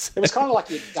was kind of like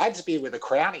your dad's beer with the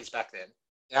Crownies back then.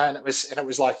 And it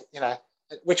was like,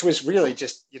 which was really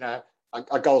just,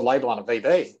 a gold label on a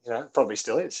VB, it probably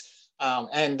still is.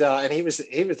 And he was the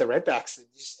Redbacks.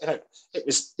 And it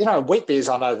was, wheat beers,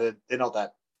 I know that they're not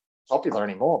that popular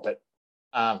anymore, but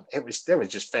it was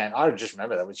just I just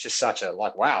remember that was just such a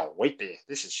wow, wheat beer.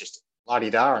 This is just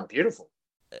la-di-da and beautiful.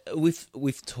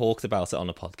 We've talked about it on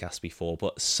a podcast before,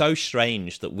 but so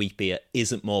strange that wheat beer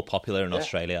isn't more popular in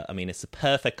Australia. I mean, it's a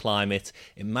perfect climate.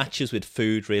 It matches with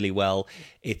food really well.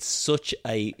 It's such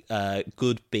a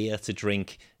good beer to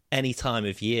drink any time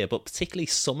of year, but particularly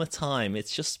summertime. It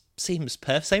just seems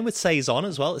perfect. Same with Saison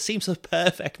as well. It seems a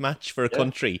perfect match for a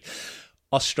country.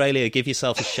 Australia, give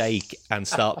yourself a shake and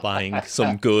start buying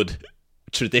some good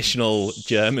traditional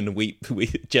German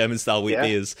German style wheat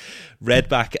beers.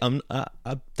 Redback.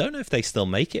 I don't know if they still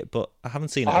make it, but I haven't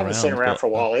seen it around. I haven't seen it around for a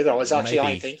while either. I was actually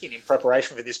only thinking in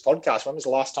preparation for this podcast, when was the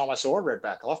last time I saw a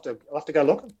Redback? I'll have to go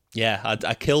looking. Yeah,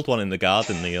 I killed one in the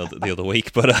garden the other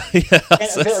week, but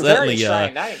very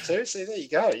Australian name too. See, there you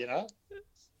go.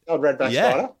 Old Redback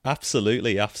spider.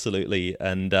 Absolutely.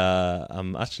 And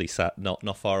I'm actually sat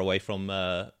not far away from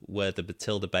where the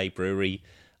Matilda Bay Brewery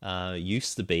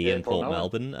used to be in Port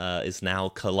Melbourne, is now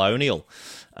Colonial.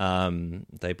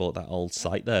 They bought that old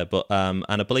site there, but and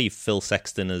I believe Phil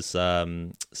Sexton has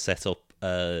set up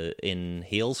in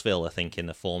Healesville, I think, in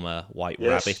the former White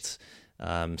Rabbit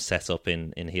set up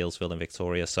in Healesville in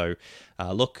Victoria. So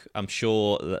look, I'm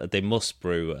sure they must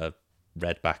brew a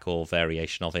Redback or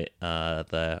variation of it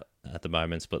there at the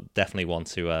moment, but definitely want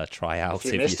to try out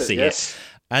if you see it.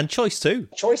 And choice two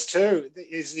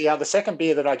is the second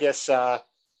beer that I guess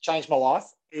changed my life.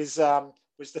 Was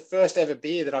the first ever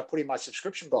beer that I put in my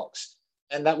subscription box,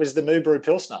 and that was the Moo Brew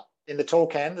Pilsner in the tall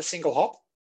can, the single hop.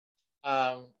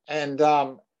 And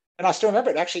I still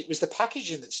remember it. Actually, it was the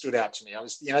packaging that stood out to me. I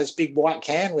was, this big white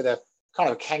can with a kind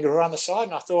of a kangaroo on the side,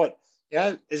 and I thought,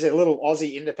 is it a little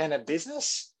Aussie independent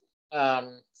business? I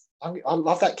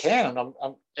love that can,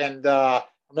 and I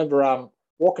remember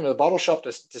walking to the bottle shop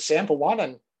to sample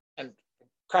one and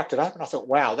cracked it up, and I thought,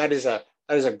 wow, that is a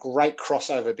great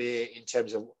crossover beer in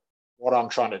terms of what I'm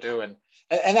trying to do, and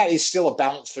that is still a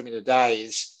balance for me today.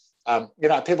 Is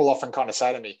people often kind of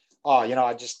say to me, oh,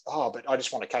 but I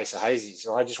just want a case of hazies,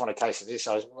 or I just want a case of this.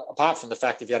 Apart from the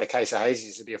fact if you had a case of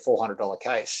hazies, it'd be a $400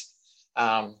 case.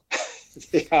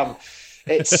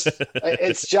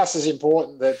 It's just as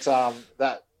important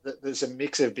that there's a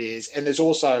mix of beers, and there's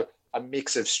also a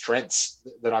mix of strengths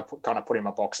that I put in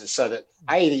my boxes, so that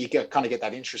A, that you kind of get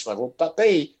that interest level, but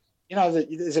B,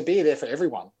 there's a beer there for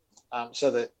everyone.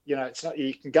 So that it's not,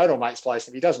 you can go to a mate's place,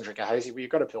 and if he doesn't drink a hazy, well, you've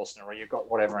got a Pilsner or you've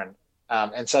got whatever,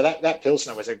 and so that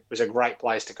Pilsner was a great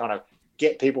place to kind of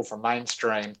get people from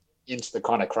mainstream into the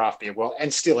kind of craft beer world,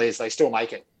 and still is. They still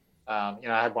make it. I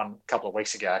had one a couple of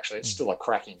weeks ago. Actually, it's still a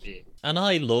cracking beer. And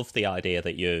I love the idea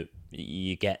that you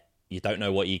don't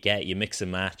know what you get. You mix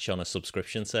and match on a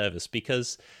subscription service,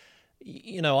 because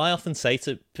I often say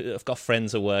I've got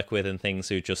friends I work with and things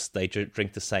who they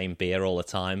drink the same beer all the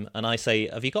time, and I say,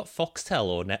 have you got Foxtel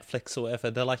or Netflix or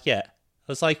whatever? They're like, yeah. I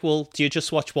was like, well, do you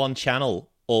just watch one channel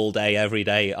all day, every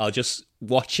day? I'll just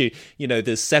watch you.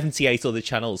 There's 78 other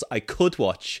channels I could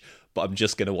watch, but I'm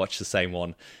just going to watch the same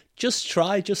one. Just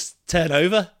turn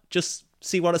over, just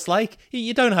see what it's like.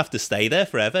 You don't have to stay there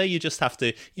forever. You just have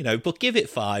to, but give it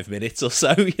 5 minutes or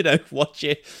so, watch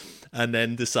it, and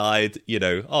then decide,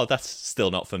 oh, that's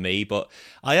still not for me. But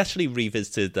I actually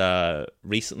revisited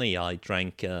recently. I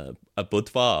drank a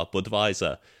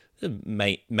Budweiser,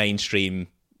 mainstream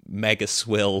mega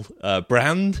swill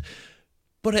brand,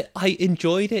 but I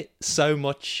enjoyed it so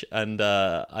much, and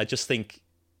I just think,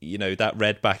 that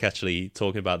Redback, actually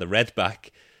talking about the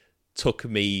Redback, took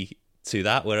me to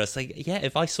that, where I was like, yeah,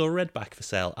 if I saw Redback for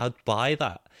sale, I'd buy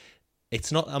that.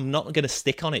 I'm not going to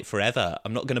stick on it forever.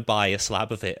 I'm not going to buy a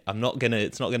slab of it.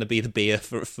 It's not going to be the beer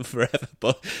for forever,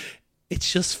 but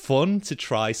it's just fun to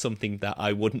try something that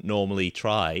I wouldn't normally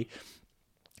try.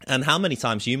 And how many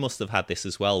times you must have had this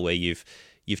as well, where you've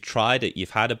tried it,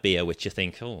 you've had a beer which you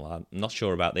think, oh, I'm not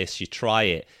sure about this. You try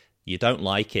it, you don't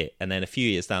like it, and then a few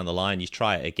years down the line, you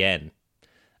try it again,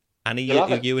 and you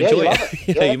enjoy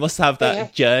it. You must have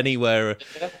that journey where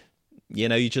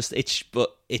it's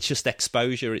just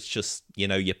exposure. It's just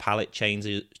your palate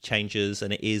changes,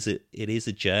 and it is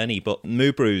a journey. But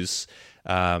Moo Brews,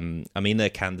 their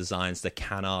can designs, their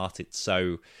can art, it's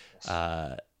so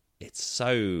kind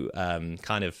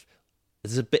of,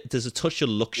 there's a touch of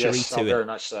luxury to it. Very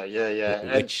much so.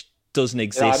 Yeah. Which doesn't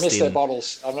exist. I miss their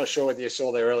bottles. I'm not sure whether you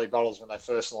saw their early bottles when they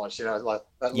first launched. Like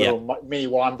that little mini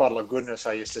wine bottle of goodness,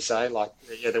 I used to say. Like,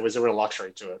 there was a real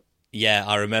luxury to it. Yeah,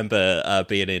 I remember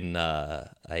being in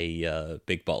a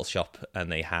big bottle shop, and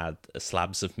they had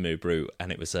slabs of Moo Brew,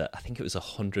 and I think it was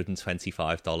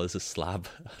 $125 a slab.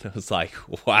 And I was like,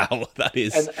 wow, that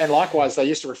is. And likewise, they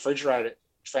used to refrigerate it.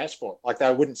 Transport, like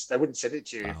they wouldn't send it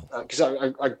to you, because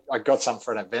I got some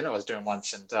for an event I was doing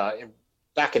once, and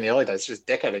back in the early days, just a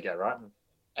decade ago, right?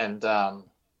 And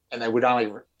they would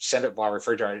only send it by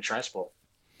refrigerated transport.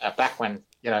 Back when,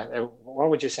 why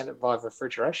would you send it by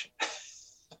refrigeration?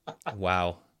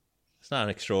 Wow, it's not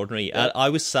extraordinary. Yeah. I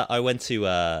went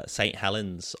to St.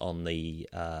 Helens on the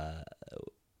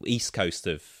east coast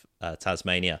of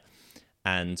Tasmania,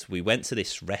 and we went to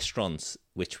this restaurant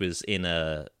which was it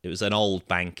was an old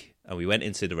bank, and we went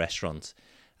into the restaurant.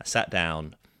 I sat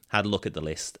down, had a look at the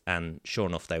list, and sure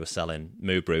enough, they were selling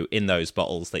Moo Brew in those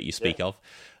bottles that you speak of.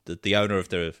 The owner of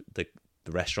the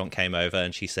restaurant came over,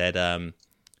 and she said,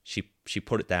 she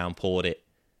put it down, poured it,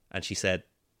 and she said,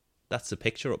 "That's the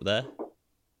picture up there,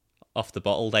 off the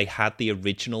bottle." They had the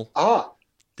original.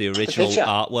 The original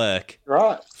artwork,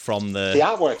 right, from the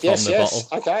artwork, the bottle.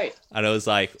 Okay, and I was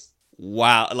like,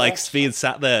 wow, like being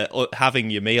sat there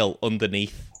having your meal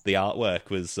underneath the artwork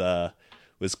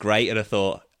was great, and I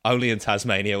thought, only in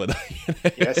Tasmania were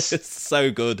they. Yes, it's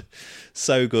so good,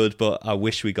 but I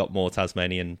wish we got more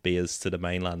Tasmanian beers to the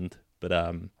mainland. But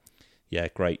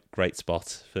great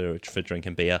spot for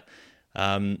drinking beer.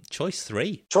 Choice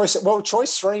three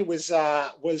was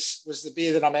the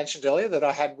beer that I mentioned earlier that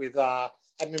I had with my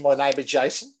neighbour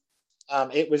Jason.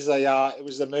 It was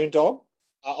the Moondog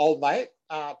Old Mate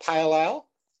Pale Ale.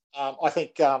 I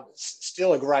think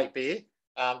still a great beer.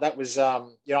 That was I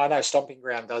know Stomping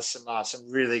Ground does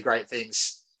some really great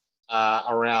things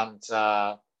around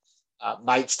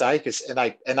Mates Day,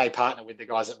 and they partner with the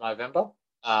guys at November.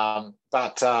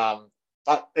 But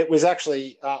it was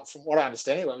actually, from what I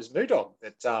understand, it was Moondog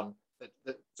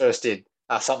that first did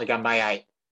something on May 8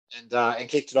 and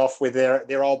kicked it off with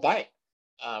their Old Mate.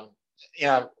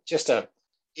 Just a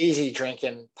easy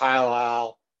drinking pale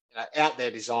ale, out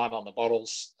there design on the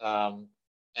bottles, and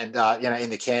in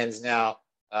the cans now.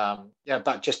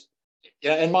 But just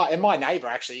and my neighbour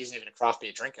actually isn't even a craft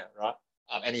beer drinker, right?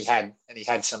 and he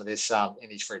had some of this in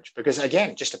his fridge because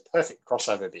again, just a perfect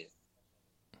crossover beer.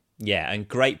 Yeah, and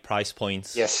great price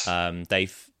points. Yes.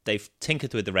 They've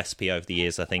tinkered with the recipe over the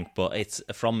years, I think, but it's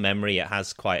from memory. It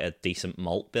has quite a decent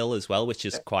malt bill as well, which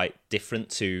is quite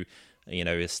different to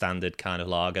a standard kind of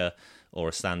lager or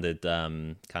a standard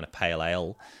kind of pale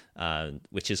ale,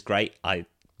 which is great. I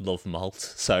love malt,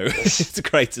 so it's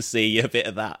great to see a bit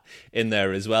of that in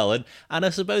there as well. And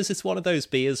I suppose it's one of those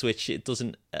beers which it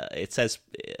doesn't it says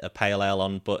a pale ale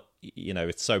on, but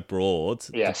it's so broad.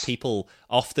 Yes. People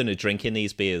often are drinking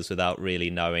these beers without really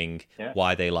knowing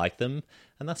why they like them.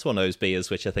 And that's one of those beers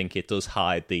which I think it does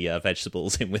hide the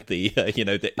vegetables in with the,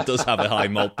 it does have a high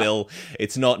malt bill.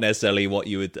 It's not necessarily what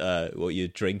you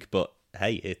would drink, but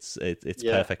hey, it's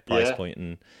perfect price point.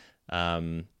 And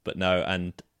but no,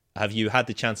 and have you had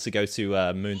the chance to go to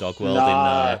Moondog World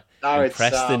in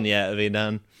Preston yet? Have you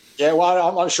done? Yeah, well,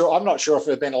 I'm not sure if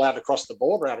they've been allowed to cross the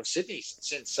border out of Sydney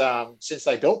since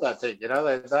they built that thing. They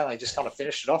only just kind of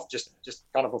finished it off just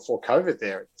kind of before COVID.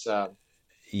 There, it's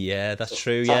yeah, that's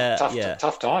true.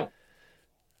 Tough time.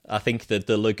 I think that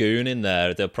the lagoon in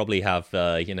there, they'll probably have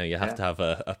you have to have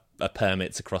a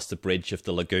permit to cross the bridge of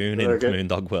the lagoon in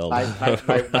Moondog World.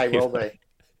 May well be.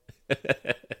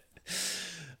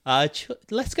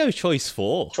 Let's go choice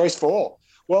 4. Choice 4.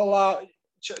 Well,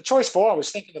 choice 4. I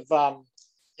was thinking of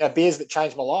beers that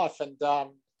changed my life, and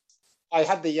I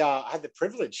had the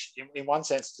privilege, in one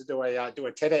sense, to do a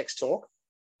TEDx talk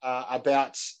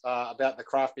about the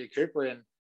craft beer Coopery and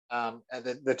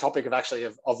the topic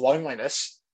of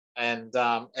loneliness and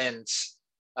around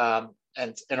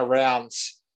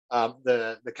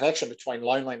the connection between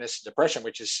loneliness and depression,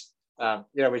 which is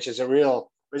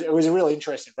it was a really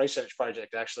interesting research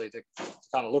project actually to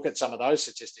kind of look at some of those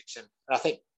statistics, and I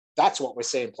think that's what we're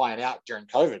seeing playing out during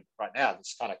COVID right now.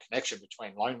 This kind of connection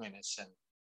between loneliness and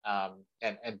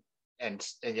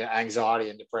anxiety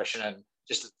and depression, and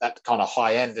just that kind of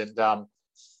high end. And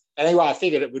anyway, I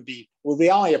figured it would be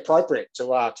only appropriate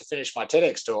to finish my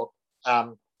TEDx talk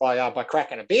by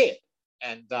cracking a beer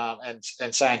and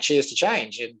saying cheers to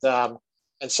change. And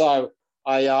so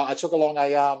I took along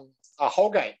a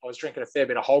Holgate. I was drinking a fair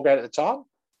bit of Holgate at the time.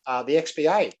 The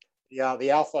XPA,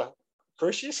 the Alpha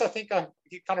Crucius, I think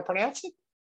you kind of pronounce it.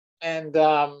 And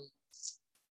I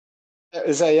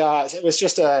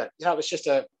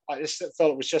just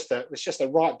felt it was just the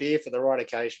right beer for the right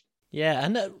occasion. Yeah,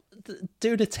 and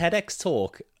doing a TEDx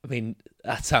talk, I mean,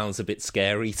 that sounds a bit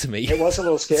scary to me. It was a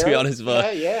little scary, to be honest.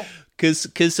 But yeah. Because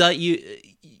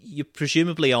you're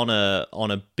presumably on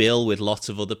a bill with lots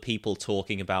of other people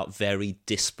talking about very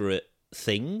disparate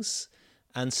things,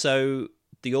 and so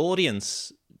the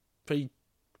audience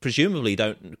presumably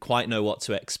don't quite know what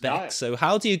to expect. No. So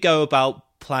how do you go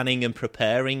about planning and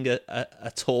preparing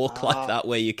a talk like that,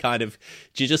 where you do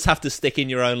you just have to stick in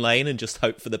your own lane and just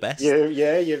hope for the best?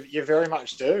 You very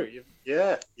much do.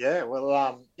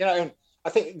 Well, and I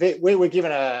think we were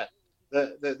given it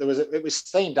was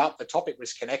themed up. The topic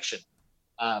was connection,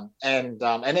 and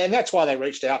that's why they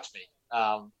reached out to me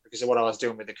because of what I was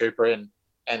doing with the Cooper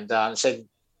and said,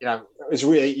 it was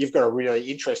really, you've got a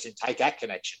really interesting take at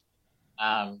connection,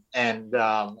 and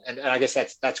I guess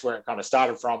that's where it kind of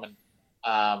started from, and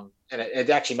it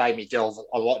actually made me delve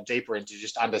a lot deeper into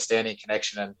just understanding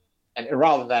connection, and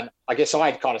rather than, I guess I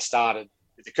had kind of started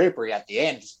with the Coopery at the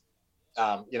end,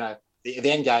 the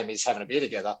end game is having a beer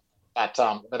together, but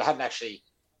I hadn't actually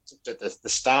at the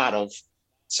start of,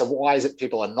 so why is it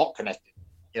people are not connected,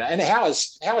 and how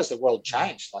has the world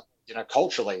changed, like,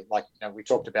 culturally, like, we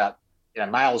talked about,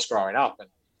 males growing up, and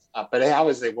but how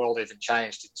has the world even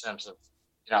changed in terms of,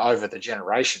 over the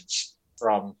generations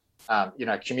from,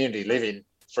 community living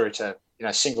through to,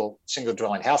 single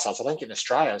dwelling households. I think in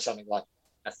Australia, something like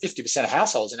 50% of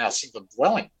households are now single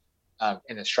dwelling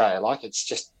in Australia. Like,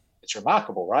 it's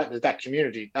remarkable, right?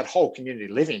 That whole community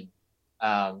living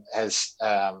has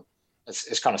kind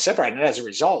of separated. And as a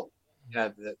result,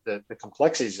 the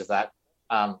complexities of that,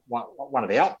 one of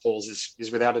the outfalls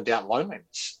is without a doubt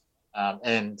loneliness,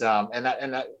 and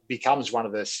that becomes one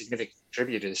of the significant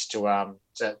contributors to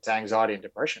anxiety and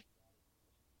depression.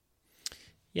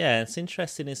 Yeah, it's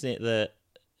interesting, isn't it, that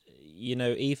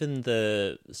even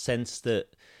the sense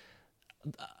that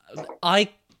I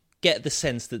get the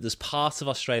sense that there's parts of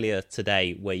Australia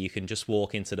today where you can just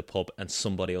walk into the pub and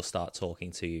somebody will start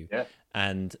talking to you. Yeah.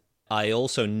 And I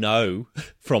also know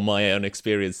from my own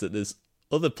experience that there's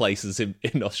other places in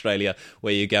Australia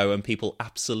where you go and people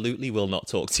absolutely will not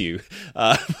talk to you.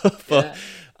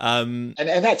 And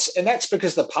that's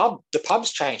because the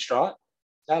pub's changed, right?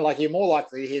 Like, you're more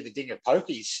likely to hear the ding of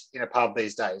pokies in a pub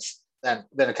these days than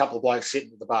a couple of blokes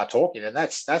sitting at the bar talking, and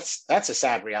that's a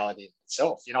sad reality in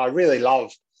itself. I really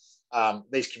love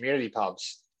these community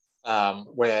pubs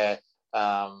where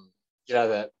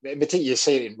in particular you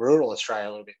see it in rural Australia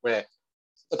a little bit, where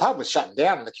the pub was shutting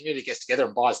down and the community gets together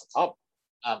and buys the pub,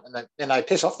 and then they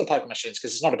piss off the poker machines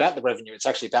because it's not about the revenue; it's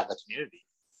actually about the community.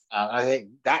 I think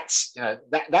that's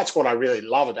what I really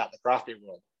love about the craft beer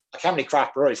world. Like, how many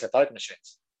craft breweries have poker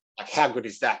machines? Like, how good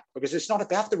is that? Because it's not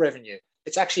about the revenue;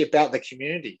 it's actually about the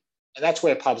community, and that's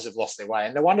where pubs have lost their way.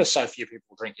 And no wonder so few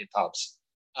people drink in pubs,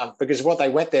 because what they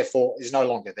went there for is no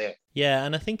longer there. Yeah,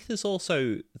 and I think there's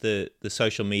also the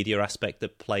social media aspect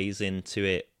that plays into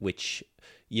it, which,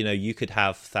 you could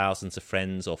have thousands of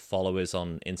friends or followers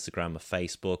on Instagram or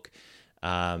Facebook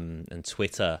and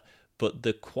Twitter, but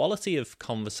the quality of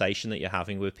conversation that you're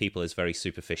having with people is very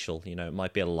superficial. It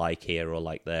might be a like here or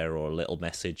like there or a little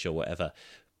message or whatever.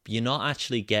 You're not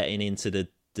actually getting into the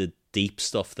deep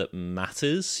stuff that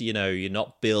matters. You're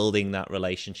not building that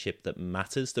relationship that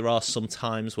matters. There are some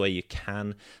times where you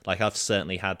can, like, I've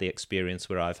certainly had the experience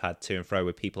where I've had to and fro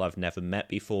with people I've never met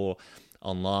before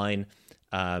online.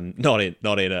 I'm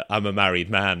a married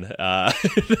man.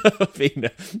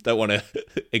 Don't want to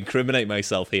incriminate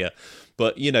myself here,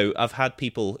 but I've had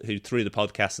people who, through the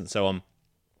podcast and so on,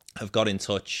 have got in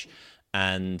touch,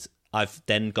 and I've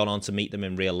then gone on to meet them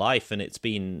in real life, and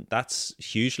that's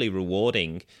hugely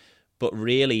rewarding. But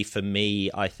really, for me,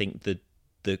 I think the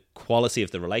quality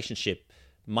of the relationship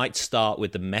might start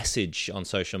with the message on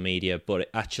social media, but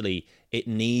it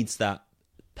needs that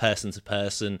person to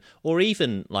person, or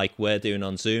even like we're doing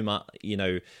on Zoom.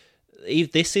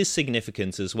 This is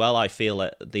significant as well. I feel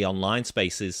that the online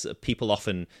spaces, people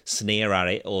often sneer at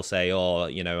it or say, "Oh,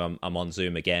 I'm on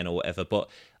Zoom again" or whatever. But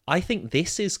I think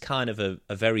this is kind of a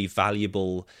very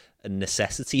valuable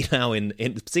necessity now, in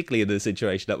particularly in the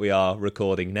situation that we are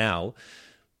recording now.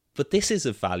 But this is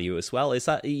of value as well. Is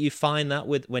that you find that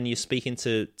when you're speaking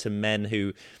to men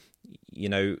who,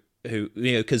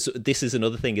 because this is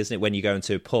another thing, isn't it? When you go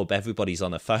into a pub, everybody's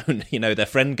on a phone. Their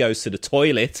friend goes to the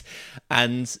toilet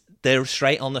and they're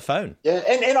straight on the phone. Yeah,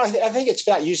 and I think it's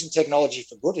about using technology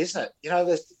for good, isn't it?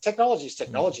 The technology is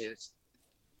technology. It's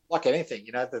like anything.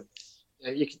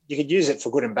 You could use it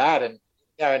for good and bad, and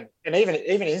and even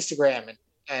Instagram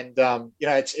and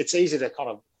it's easy to kind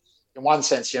of, in one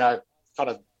sense, kind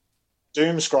of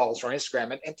doom scroll through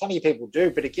Instagram, and plenty of people do.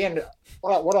 But again,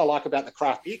 what I like about the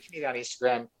craft beer community on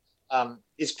Instagram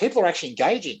is people are actually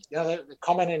engaging. They're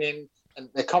commenting in, and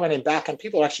they're commenting back, and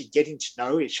people are actually getting to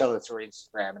know each other through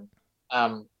Instagram.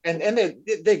 And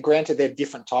they're granted they're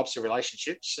different types of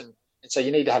relationships, and so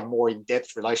you need to have more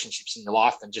in-depth relationships in your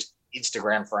life than just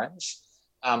Instagram friends.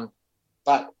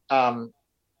 But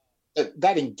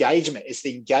that engagement is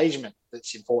the engagement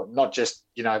that's important, not just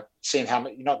seeing how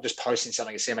much. You're not just posting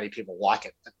something and see how many people like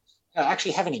it, but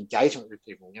actually have an engagement with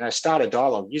people. Start a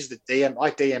dialogue. Use the DM. I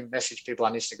DM message people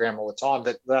on Instagram all the time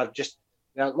that are just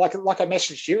like I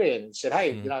messaged you in and said,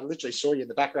 hey, I literally saw you in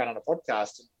the background on a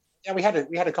podcast, and we had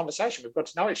a conversation. We've got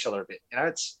to know each other a bit.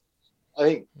 I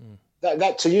think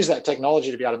that to use that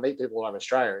technology to be able to meet people all over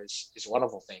Australia is a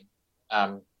wonderful thing.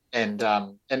 And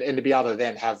to be able to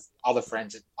then have other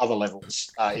friends at other levels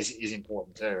is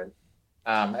important too.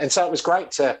 And so it was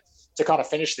great to kind of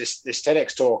finish this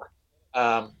TEDx talk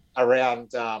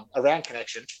around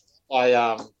connection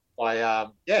by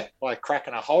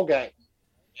cracking a Holgate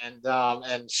and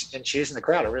cheers in the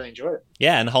crowd. I really enjoyed it.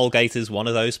 Yeah, and Holgate is one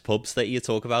of those pubs that you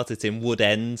talk about. It's in Wood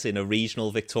End, in a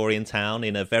regional Victorian town,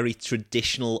 in a very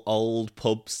traditional old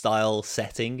pub style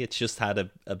setting. It's just had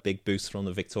a big boost from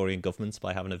the Victorian government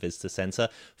by having a visitor centre.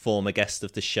 Former guest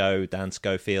of the show, Dan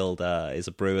Schofield, is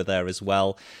a brewer there as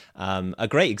well. A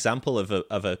great example of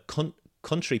a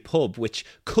country pub which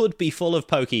could be full of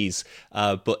pokies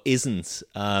but isn't,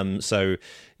 and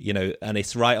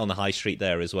it's right on the high street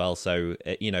there as well, so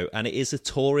and it is a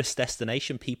tourist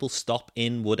destination. People stop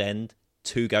in Wood End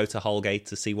to go to Holgate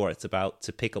to see what it's about,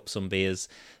 to pick up some beers.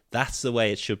 That's the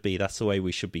way it should be. That's the way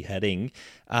we should be heading.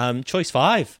 Choice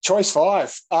five.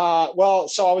 Well,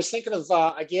 so I was thinking of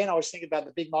about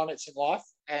the big moments in life,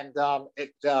 and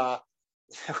without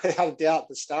a doubt,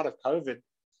 the start of COVID.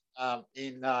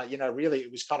 Really,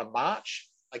 it was kind of March,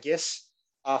 I guess,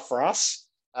 for us.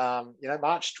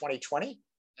 March 2020,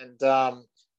 and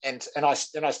I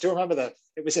still remember that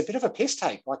it was a bit of a piss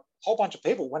take. Like, a whole bunch of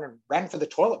people went and ran for the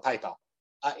toilet paper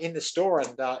in the store,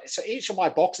 and so each of my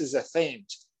boxes are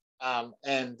themed,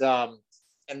 and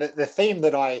the theme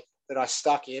that I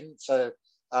stuck in, so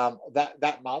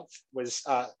that month was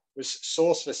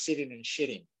sauce for sitting and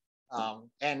shitting,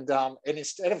 and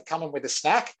instead of coming with a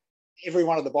snack, every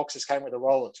one of the boxes came with a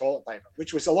roll of toilet paper,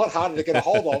 which was a lot harder to get a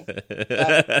hold of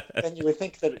than you would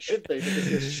think that it should be, because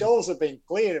the shelves have been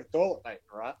cleared of toilet paper,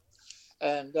 right?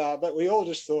 And but we all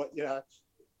just thought,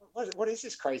 what is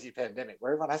this crazy pandemic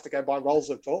where everyone has to go buy rolls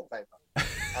of toilet paper?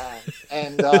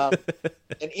 And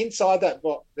inside that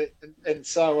box,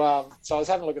 so I was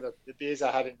having a look at the beers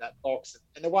I had in that box,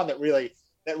 and the one that really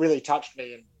touched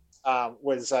me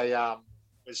was a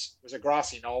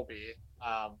grassy knoll beer,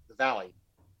 the Valley,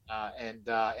 and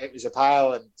it was a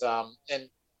pale, and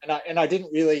I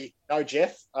didn't really know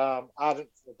Jeff Ardent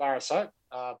for Bar of Soap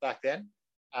back then,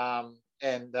 but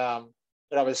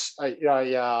I was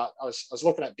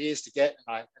looking at beers to get,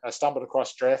 and I stumbled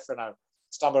across Jeff, and I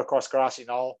stumbled across Grassy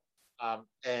Knoll,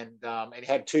 and he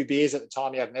had 2 beers at the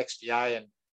time. He had an XPA and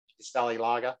his Valley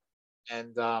Lager,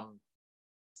 and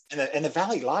the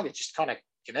Valley Lager just kind of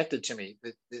connected to me.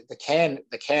 The can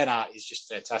art is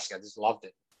just fantastic. I just loved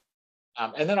it.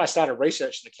 And then I started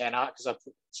researching the can art because I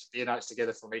put some beer notes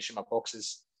together from each of my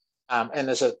boxes. And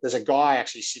there's a guy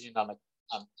actually sitting on the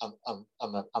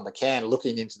can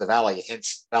looking into the valley,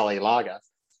 hence Valley Lager.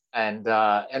 And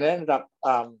I ended up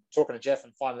talking to Jeff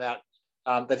and finding out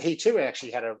that he too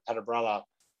actually had a brother,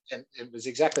 and it was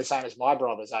exactly the same as my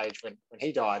brother's age when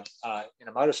he died in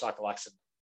a motorcycle accident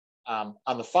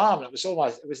on the farm. It was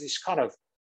this kind of,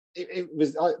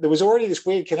 there was already this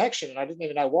weird connection, and I didn't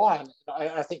even know why. And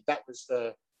I think that was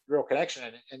the real connection.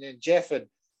 And then Jeff had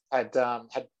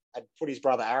put his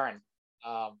brother Aaron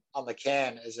on the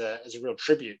can as a real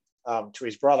tribute to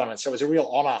his brother, and so it was a real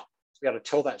honour to be able to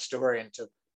tell that story and to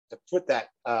put that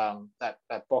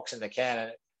box in the can.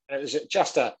 And it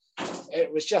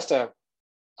was just a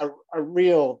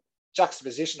real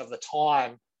juxtaposition of the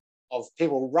time of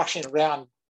people rushing around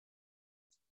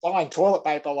buying toilet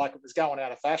paper like it was going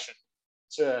out of fashion,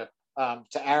 to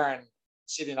Aaron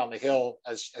sitting on the hill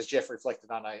as Jeff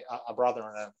reflected on a brother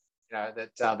and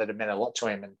that had meant a lot to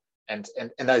him, and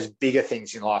those bigger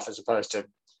things in life, as opposed to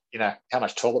how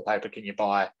much toilet paper can you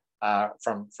buy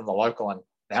from the local, and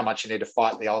how much you need to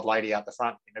fight the old lady out the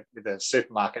front with the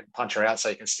supermarket and punch her out so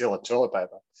you can steal her toilet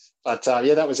paper. But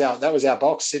that was our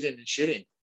box, sitting and shitting,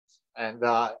 and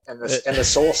the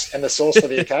sauce for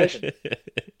the occasion.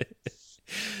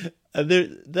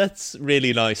 That's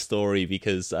really nice story,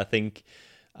 because I think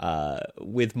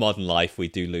with modern life we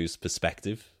do lose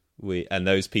perspective. And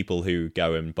those people who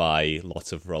go and buy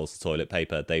lots of rolls of toilet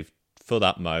paper, they've for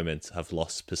that moment have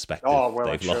lost perspective. Oh, well,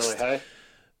 they've lost hey?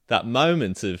 That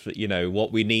moment of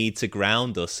what we need to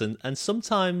ground us, and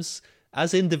sometimes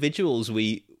as individuals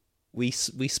we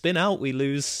spin out, we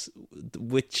lose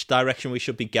which direction we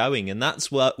should be going, and that's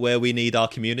where we need our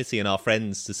community and our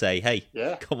friends to say, hey,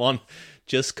 come on,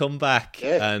 just come back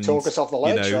and talk us off the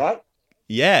ledge, right?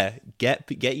 Yeah, get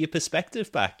your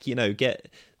perspective back,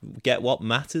 get what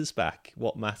matters back.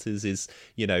 What matters is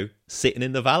sitting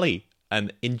in the valley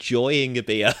and enjoying a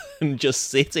beer and just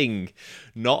sitting,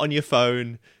 not on your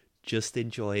phone, just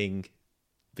enjoying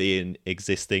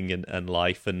existing and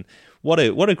life. And what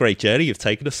a great journey you've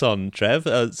taken us on, Trev.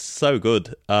 So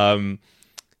good.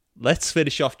 Let's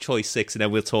finish off choice 6, and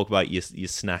then we'll talk about your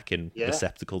snack and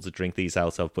receptacle to drink these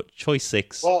out of. But choice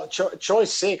 6. Well,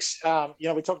 choice 6.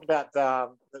 We talked about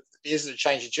the beers that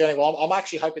change your journey. Well, I'm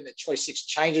actually hoping that choice 6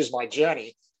 changes my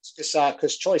journey,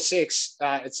 because choice 6,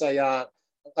 it's I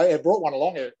brought one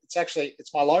along.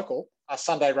 It's my local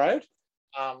Sunday Road.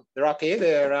 They're up here.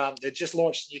 They're just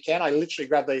launched in Can. I literally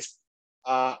grabbed these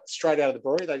straight out of the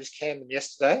brewery. They just canned them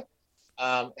yesterday.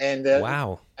 Wow. And they're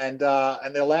about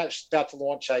to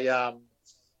launch a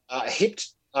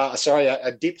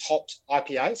dip hopped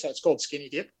IPA. So it's called Skinny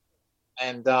Dip,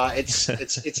 and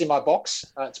it's in my box.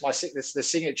 It's the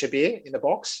signature beer in the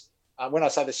box. When I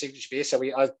say the signature beer, so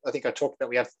I think I talked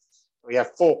about we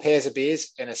have 4 pairs of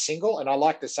beers and a single, and I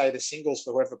like to say the single's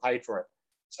for whoever paid for it.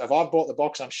 So if I bought the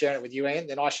box, I'm sharing it with you, Ian,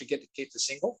 then I should get to keep the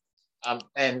single.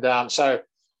 So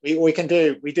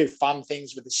we do fun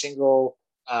things with the single.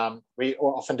 We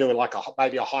often do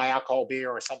maybe a high alcohol beer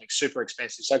or something super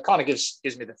expensive. So it kind of gives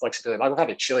me the flexibility. Like I've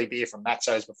had a chili beer from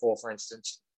Mazzo's before, for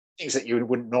instance, things that you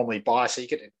wouldn't normally buy. So you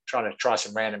get to try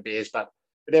some random beers, but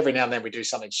every now and then we do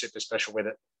something super special with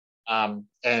it. So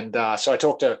I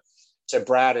talked to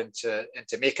Brad and to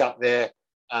Mick up there,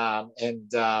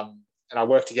 and I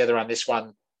worked together on this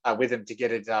one with them to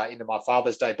get it into my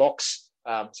Father's Day box.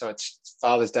 So it's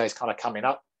Father's Day is kind of coming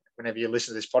up whenever you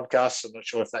listen to this podcast. I'm not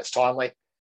sure if that's timely.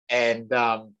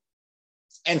 So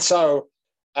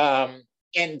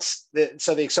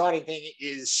the exciting thing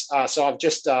is, so I've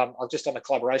just done a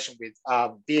collaboration with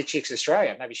Beer Chicks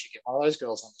Australia. Maybe you should get one of those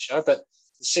girls on the show. But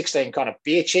 16 kind of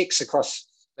beer chicks across.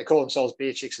 They call themselves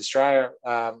Beer Chicks Australia.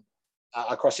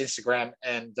 across Instagram,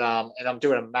 and I'm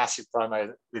doing a massive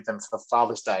promo with them for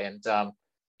Father's Day, and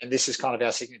this is kind of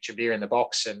our signature beer in the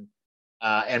box, and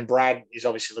Brad is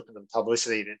obviously looking at the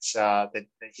publicity that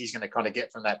he's going to kind of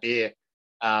get from that beer,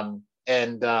 and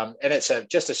it's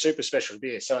just a super special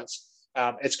beer. So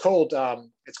it's called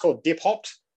Dip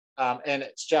Hopped, and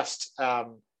it's just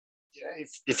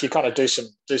if you kind of do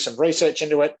some research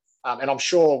into it, and I'm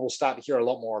sure we'll start to hear a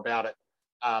lot more about it.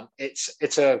 It's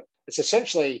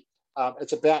essentially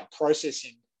it's about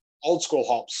processing old school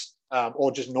hops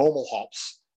or just normal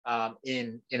hops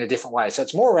in a different way. So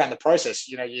it's more around the process.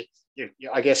 You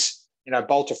I guess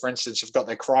Bolter, for instance, have got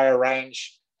their cryo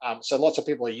range. So lots of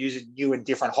people are using new and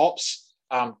different hops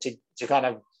to kind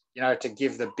of to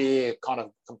give the beer kind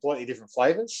of completely different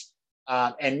flavors.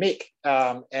 And Mick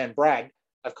and Brad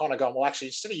have kind of gone, well, actually,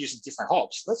 instead of using different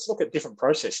hops, let's look at different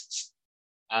processes.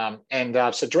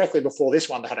 So directly before this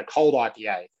one, they had a cold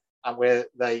IPA where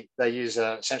they use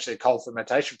essentially a cold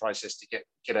fermentation process to get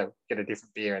a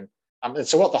different beer. And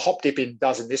so what the hop dipping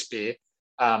does in this beer,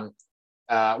 one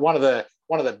of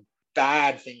the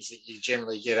bad things that you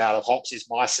generally get out of hops is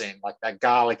myrcene, like that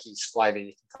garlicky flavor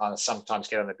you can kind of sometimes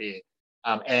get on the beer.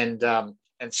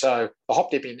 And so the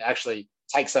hop dipping actually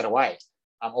takes that away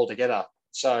altogether.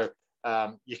 So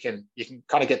you can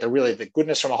kind of get the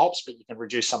goodness from the hops, but you can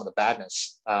reduce some of the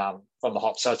badness from the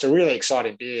hops. So it's a really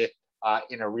exciting beer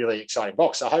in a really exciting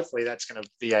box. So hopefully that's going to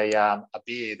be a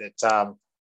beer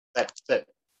that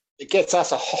it gets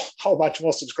us a whole bunch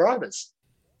more subscribers.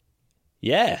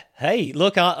 Yeah. Hey,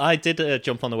 look, I did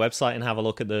jump on the website and have a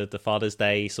look at the Father's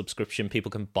Day subscription.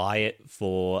 People can buy it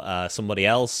for somebody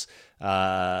else.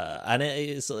 And it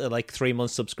is like 3-month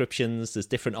subscriptions. There's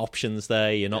different options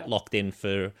there. You're not locked in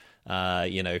for,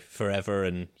 forever.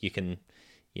 And you can,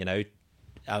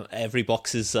 every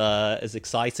box is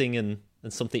exciting and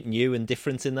something new and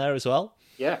different in there as well.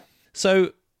 Yeah.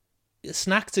 So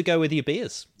snack to go with your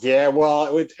beers. Yeah,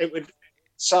 well, it would.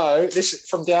 So this is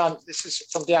from down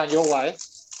your way,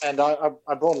 and I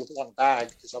brought one bag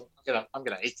because I'm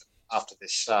gonna eat them after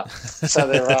this. So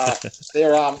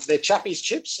they're Chappie's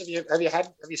chips. Have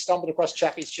you stumbled across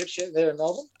Chappie's chips yet there in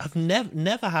Melbourne? I've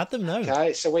never had them. No.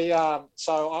 Okay, so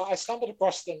I stumbled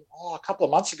across them a couple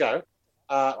of months ago.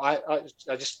 I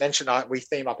just mentioned we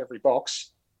theme up every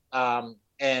box,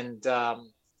 and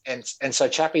so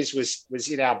Chappie's was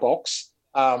in our box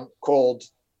called.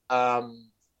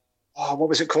 What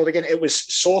was it called again? It was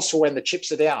Sauce for When the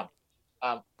Chips Are Down.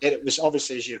 It was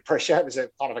obviously, as you'd appreciate, it was a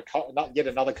kind of yet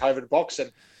another COVID box. And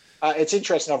it's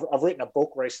interesting. I've written a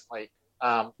book recently,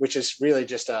 which is really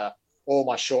just all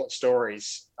my short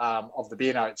stories of the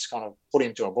beer notes kind of put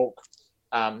into a book.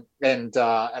 And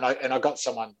I got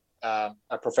someone, a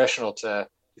professional, to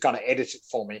kind of edit it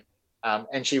for me.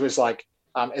 And she was like,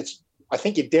 I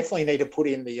think you definitely need to put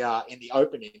in the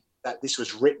opening that this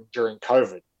was written during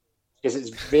COVID, because it's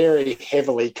very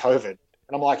heavily COVID.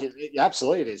 And I'm like,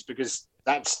 absolutely it is, because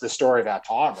that's the story of our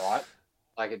time, right?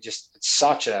 Like it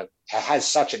has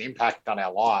such an impact on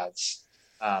our lives,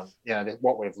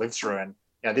 what we've lived through. And,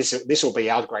 this will be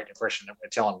our Great Depression that we're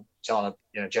telling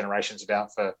generations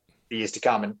about for years to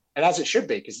come. And as it should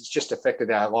be, because it's just affected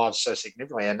our lives so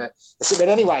significantly. But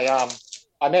anyway,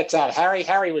 I met Harry.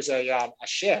 Harry was a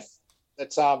chef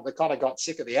that kind of got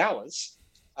sick of the hours.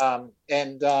 And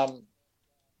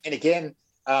again,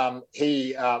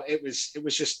 he had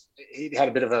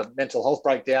a bit of a mental health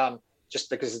breakdown just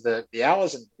because of the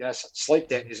hours, and sleep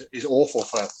debt is awful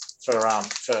for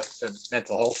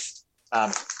mental health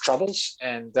troubles,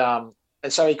 and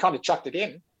so he kind of chucked it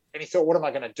in, and he thought, what am I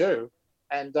going to do?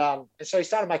 And so he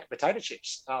started making potato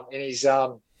chips in his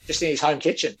just in his home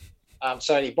kitchen.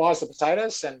 So he buys the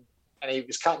potatoes and he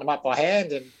was cutting them up by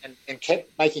hand and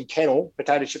kept making kettle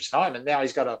potato chips at home, and now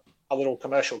he's got a little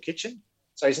commercial kitchen.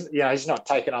 So he's not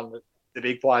taking on the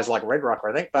big players like Red Rock,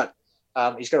 I think, but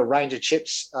he's got a range of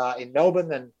chips in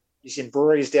Melbourne, and he's in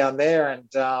breweries down there, and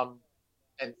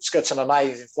it's got some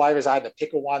amazing flavors. I had the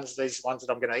pickle ones. These ones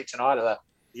that I'm going to eat tonight are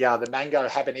the mango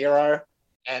habanero,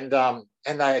 and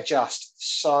they are just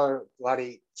so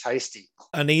bloody tasty.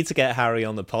 I need to get Harry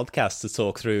on the podcast to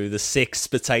talk through the 6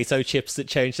 potato chips that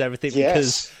changed everything,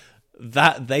 because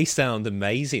they sound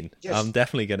amazing. Yes. I'm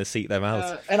definitely going to seek them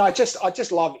out. And I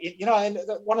just love it. And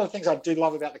one of the things I do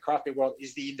love about the craft beer world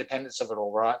is the independence of it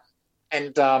all, right?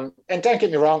 And don't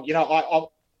get me wrong,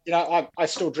 I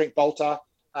still drink Bolter,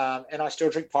 and I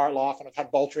still drink Pirate Life, and I've had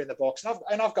Bolter in the box,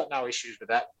 and I've got no issues with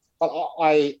that. But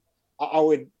I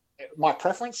would. My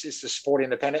preference is to support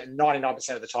independent, and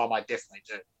 99% of the time I definitely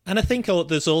do. And I think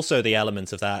there's also the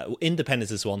element of that. Independence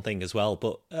is one thing as well,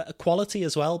 but quality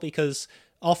as well, because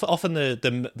Often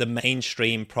the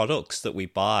mainstream products that we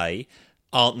buy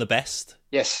aren't the best.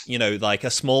 Yes. Like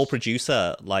a small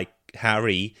producer like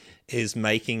Harry is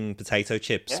making potato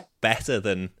chips better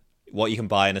than what you can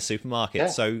buy in a supermarket. Yeah.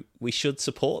 So we should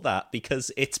support that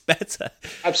because it's better.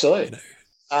 Absolutely.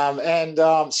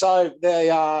 So they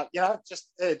are,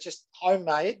 just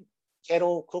homemade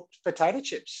kettle cooked potato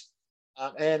chips.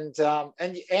 And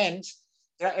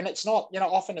it's not,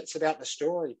 often it's about the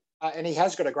story. And he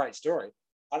has got a great story.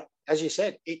 As you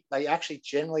said, they actually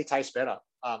generally taste better.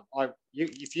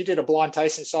 If you did a blind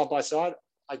tasting side by side,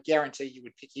 I guarantee you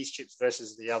would pick his chips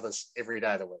versus the others every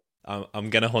day of the week. I'm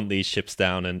going to hunt these chips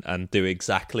down and do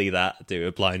exactly that, do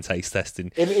a blind taste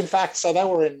testing. In fact, so they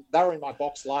were in my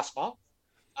box last month.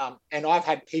 And I've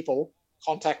had people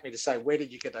contact me to say, where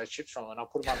did you get those chips from? And I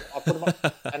put them on,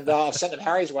 and I've sent them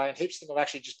Harry's way, and heaps of them have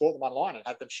actually just bought them online and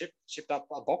had them shipped up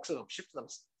a box of them, shipped them.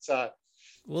 So,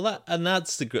 well,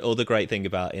 that's the other great thing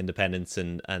about independence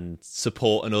and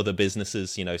supporting other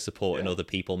businesses, supporting other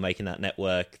people, making that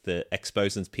network, that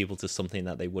exposing people to something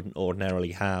that they wouldn't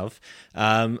ordinarily have,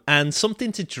 and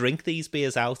something to drink these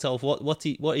beers out of. What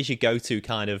is your go-to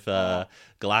kind of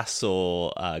glass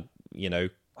or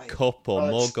cup or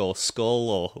mug or skull,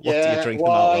 or what do you drink them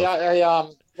out of?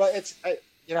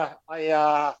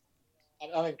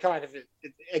 I mean, kind of.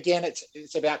 Again,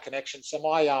 it's about connection. So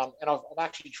I'm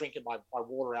actually drinking my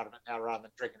water out of it now rather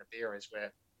than drinking a beer,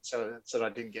 so that I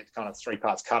didn't get kind of 3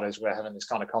 parts cut as we're having this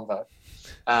kind of convo.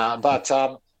 But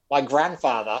my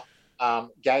grandfather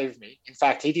gave me. In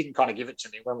fact, he didn't kind of give it to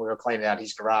me when we were cleaning out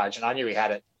his garage, and I knew he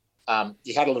had it.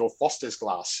 He had a little Foster's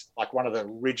glass, like one of the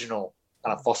original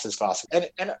kind of Foster's glasses, and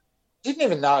I didn't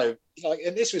even know,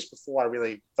 and this was before I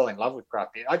really fell in love with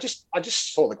craft beer. I just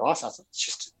saw the glass and I thought, it's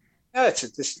just,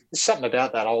 there's something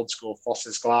about that old school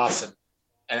Foster's glass,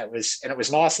 and it was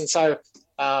nice. And so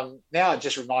now it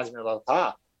just reminds me of the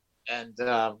part, and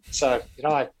so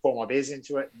I pour my beers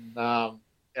into it, and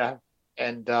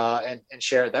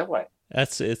share it that way.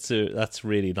 That's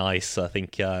really nice. I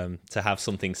think to have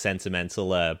something sentimental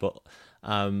there, but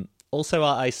also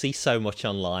I see so much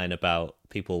online about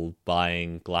people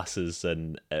buying glasses,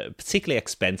 and particularly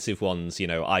expensive ones,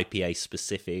 IPA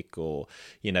specific, or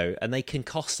and they can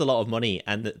cost a lot of money.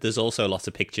 And there's also lots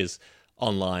of pictures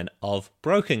online of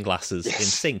broken glasses in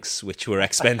sinks, which were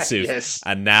expensive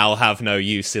and now have no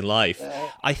use in life.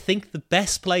 I think the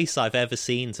best place I've ever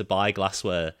seen to buy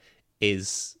glassware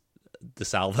is the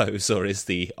Salvos or is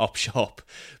the op shop,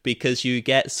 because you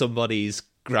get somebody's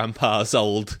grandpa's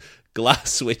old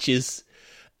glass, which is,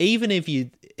 even if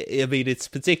it's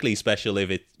particularly special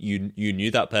if you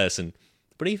knew that person,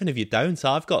 but even if you don't,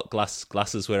 I've got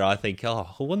glasses where I think, I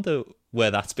wonder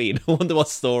where that's been. I wonder what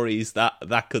stories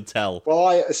that could tell.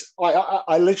 Well,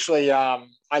 I literally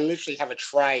have a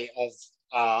tray of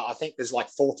I think there's like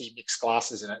 40 mixed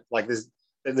glasses in it. Like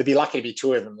there'd be lucky to be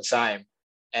 2 of them the same,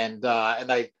 and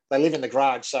they live in the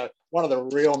garage. So one of the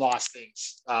real nice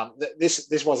things,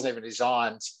 this wasn't even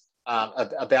designed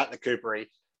about the Coopery,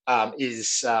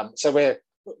 is so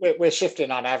we're shifting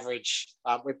on average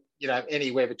with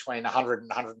anywhere between 100 and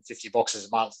 150 boxes a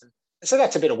month, and so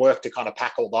that's a bit of work to kind of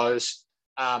pack all those.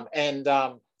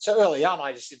 So early on,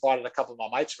 I just invited a couple of my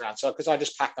mates around, so because I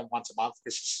just pack them once a month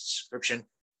because it's a subscription,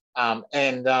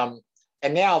 and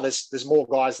now there's more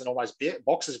guys than almost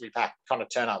boxes we pack kind of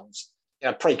turn up.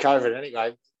 Pre-COVID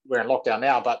anyway, we're in lockdown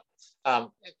now, but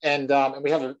and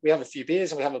we have a few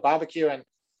beers and we have a barbecue, and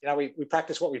we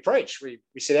practice what we preach. We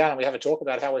sit down and we have a talk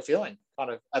about how we're feeling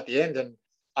kind of at the end, and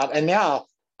now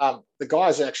the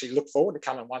guys actually look forward to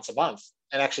coming once a month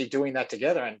and actually doing that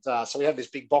together. And so we have this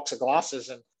big box of glasses,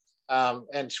 and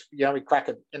we crack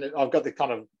it, and I've got the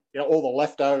kind of all the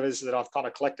leftovers that I've kind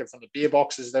of collected from the beer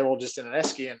boxes. They're all just in an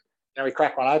esky, and we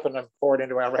crack one open and pour it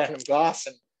into our random glass,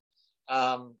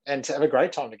 and to have a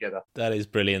great time together. That is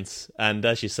brilliant. And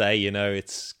as you say,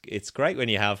 it's great when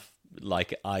you have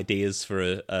like ideas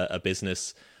for a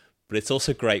business, but it's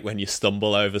also great when you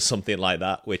stumble over something like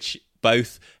that, which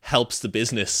both helps the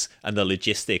business and the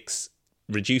logistics,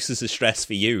 reduces the stress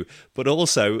for you, but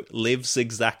also lives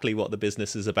exactly what the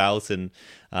business is about, and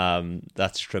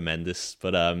that's tremendous.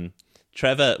 But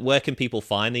Trevor, where can people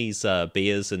find these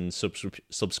beers and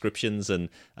subscriptions, and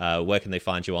where can they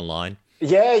find you online?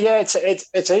 Yeah,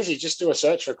 it's easy. Just do a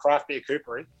search for Craft Beer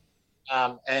Coopery,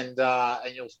 and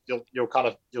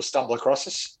you'll stumble across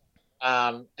us.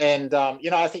 I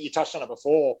think you touched on it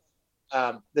before.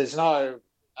 There's no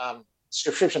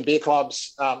subscription beer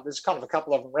clubs. There's kind of a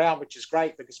couple of them around, which is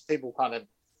great because people kind of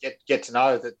get to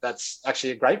know that that's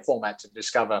actually a great format to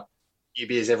discover new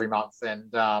beers every month.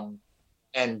 But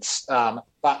I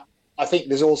think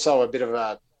there's also a bit of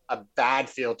a a bad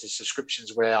feel to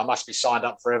subscriptions where I must be signed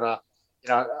up forever. You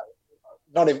know,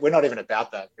 we're not even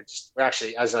about that. We're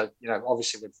actually,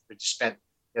 obviously we've just spent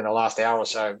in the last hour or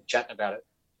so chatting about it.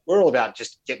 We're all about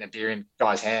just getting a beer in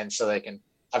guys' hands so they can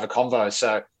have a convo.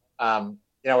 So,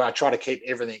 I try to keep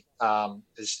everything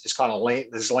as kind of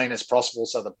as lean as possible.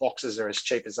 So the boxes are as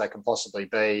cheap as they can possibly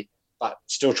be, but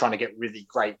still trying to get really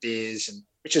great beers, and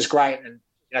which is great. And,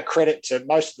 credit to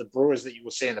most of the brewers that you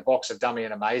will see in the box have done me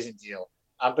an amazing deal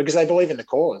because they believe in the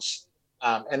cause.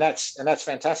 And that's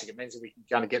fantastic. It means that we can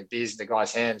kind of get beers in the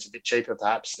guys' hands a bit cheaper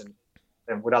perhaps than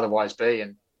would otherwise be.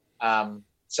 And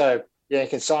you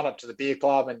can sign up to the beer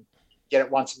club and get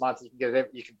it once a month. You can get it.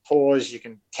 You can pause. You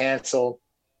can cancel.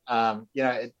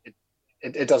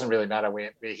 It doesn't really matter.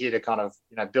 We're here to kind of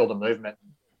build a movement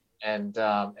and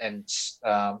kind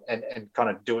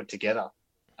of do it together.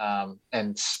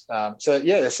 That's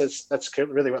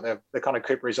really what the kind of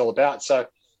Coopery is all about. So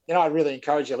I really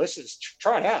encourage your listeners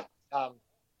try it out.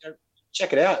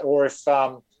 Check it out, or if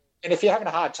and if you're having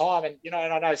a hard time, and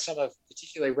I know some of,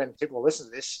 particularly when people listen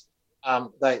to this,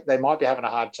 they might be having a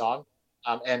hard time,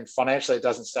 and financially it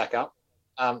doesn't stack up.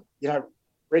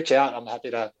 Reach out. I'm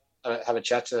happy to have a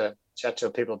chat to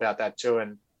people about that too.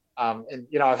 And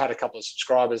I've had a couple of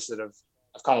subscribers that have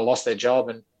kind of lost their job,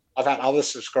 and I've had other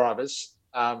subscribers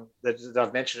that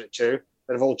I've mentioned it to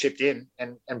that have all chipped in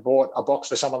and bought a box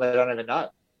for someone they don't even know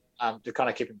to kind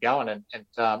of keep them going. And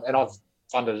I've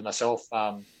funded it myself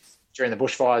during the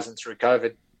bushfires and through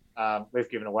COVID. We've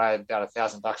given away about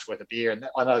 $1,000 worth of beer, and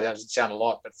I know that doesn't sound a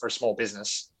lot, but for a small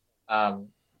business,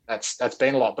 that's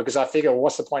been a lot, because I figure,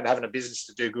 what's the point of having a business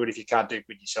to do good if you can't do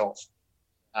good yourself?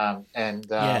 And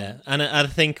I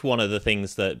think one of the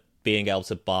things that being able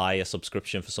to buy a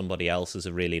subscription for somebody else is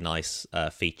a really nice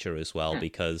feature as well,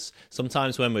 because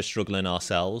sometimes when we're struggling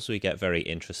ourselves, we get very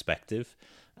introspective.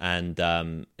 And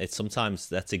it's sometimes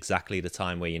that's exactly the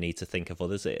time where you need to think of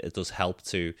others. It does help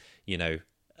to,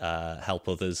 help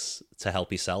others to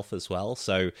help yourself as well.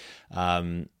 So,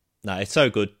 it's so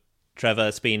good, Trevor.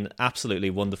 It's been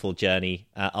absolutely wonderful journey.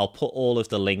 I'll put all of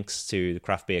the links to the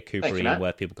Craft Beer Coopery and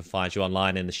where people can find you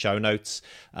online in the show notes,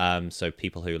 so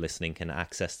people who are listening can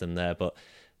access them there. But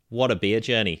what a beer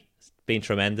journey. It's been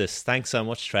tremendous. Thanks so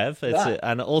much, Trev.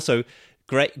 And also,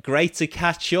 Great to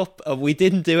catch up. We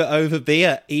didn't do it over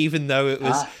beer, even though it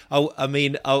was.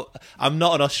 I'm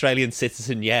not an Australian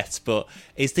citizen yet, but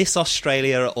is this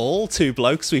Australia at all? Two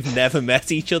blokes, we've never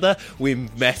met each other. We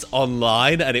met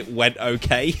online, and it went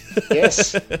okay.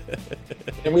 Yes,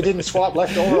 and we didn't swipe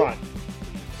left or right.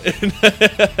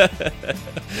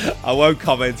 I won't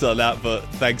comment on that, but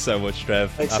thanks so much,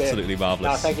 Trev. Thanks, absolutely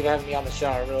marvellous. No, thank you for having me on the show.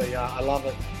 I really, I love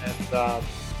it, and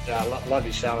I love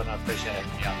your show, and I appreciate it.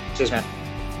 Yeah, cheers, man.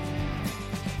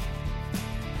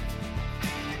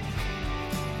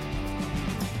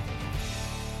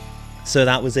 So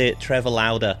that was it, Trevor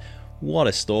Lowder. What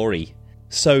a story.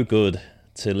 So good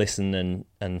to listen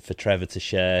and for Trevor to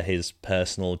share his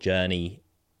personal journey.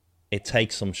 It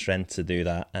takes some strength to do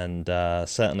that. And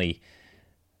certainly,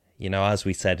 as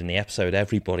we said in the episode,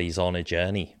 everybody's on a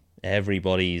journey.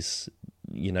 Everybody's,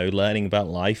 learning about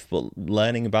life, but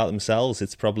learning about themselves.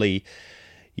 It's probably,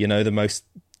 the most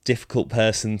difficult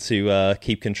person to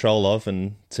keep control of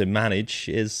and to manage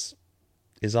is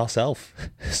ourselves.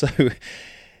 So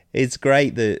it's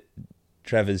great that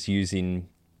Trevor's using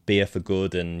beer for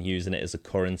good and using it as a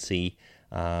currency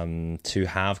to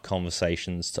have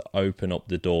conversations, to open up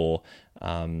the door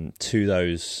to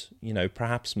those,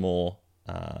 perhaps more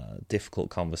difficult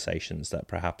conversations that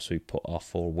perhaps we put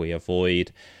off or we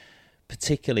avoid,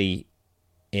 particularly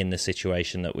in the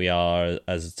situation that we are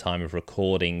as a time of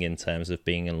recording in terms of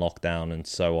being in lockdown and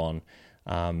so on.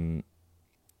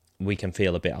 We can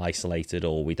feel a bit isolated,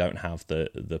 or we don't have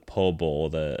the pub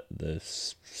or the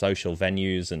social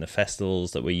venues and the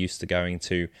festivals that we're used to going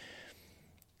to.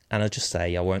 And I'll just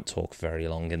say, I won't talk very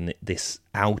long in this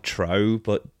outro,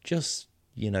 but just,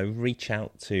 reach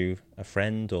out to a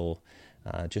friend or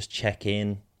just check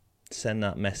in, send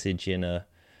that message in a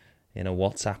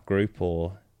WhatsApp group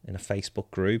or in a Facebook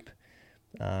group,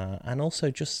 and also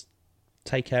just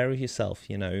take care of yourself.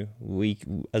 We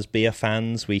as beer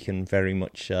fans, we can very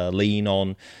much lean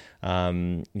on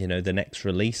the next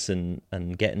release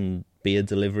and getting beer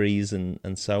deliveries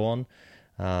and so on,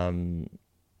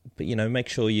 but make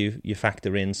sure you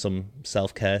factor in some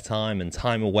self-care time and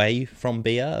time away from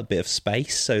beer, a bit of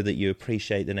space, so that you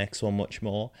appreciate the next one much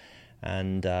more.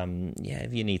 And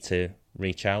if you need to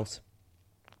reach out,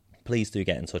 please do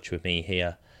get in touch with me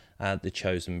here at The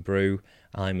Chosen Brew.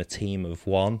 I'm a team of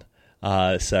one.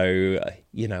 So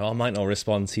I might not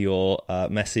respond to your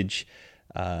message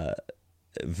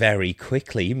very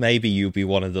quickly. Maybe you'll be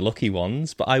one of the lucky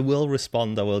ones, but I will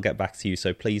respond. I will get back to you.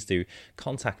 So please do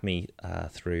contact me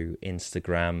through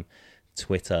Instagram,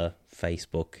 Twitter,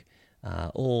 Facebook,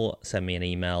 or send me an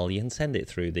email. You can send it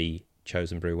through the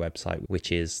Chosen Brew website,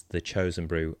 which is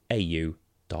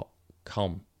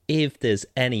thechosenbrewau.com. If there's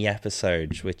any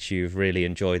episodes which you've really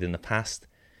enjoyed in the past,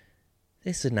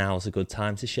 now's a good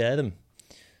time to share them.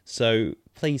 So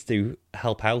please do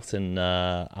help out, and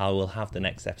I will have the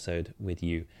next episode with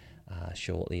you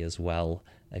shortly as well.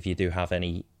 If you do have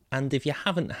any, and if you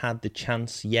haven't had the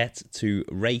chance yet to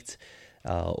rate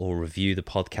or review the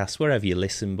podcast wherever you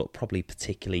listen, but probably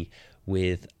particularly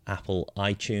with Apple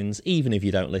iTunes, even if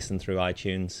you don't listen through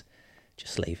iTunes,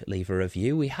 just leave a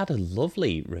review. We had a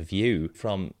lovely review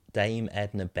from Dame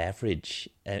Edna Beveridge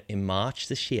in March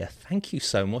this year. Thank you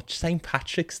so much. St.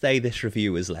 Patrick's Day this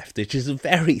review was left, which is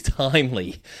very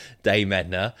timely, Dame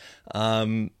Edna.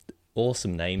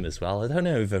 Awesome name as well. I don't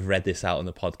know if I've read this out on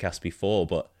the podcast before,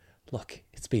 but look,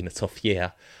 it's been a tough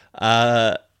year.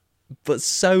 But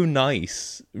so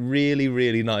nice. Really,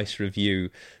 really nice review.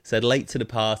 Said, late to the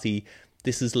party.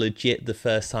 This is legit the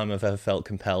first time I've ever felt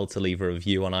compelled to leave a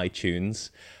review on iTunes.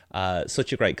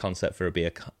 Such a great concept for a beer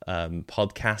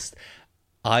podcast.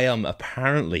 I am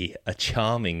apparently a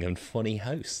charming and funny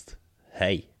host.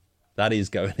 Hey, that is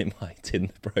going in my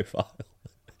Tinder profile.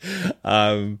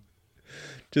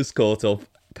 Just caught up.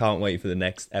 Can't wait for the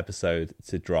next episode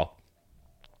to drop.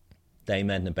 Dame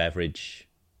Edna Beveridge.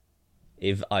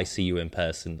 If I see you in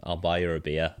person, I'll buy you a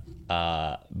beer.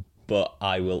 But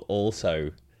I will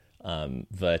also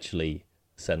virtually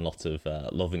send lots of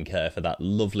love and care for that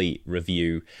lovely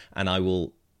review, and I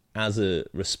will, as a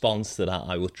response to that,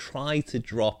 I will try to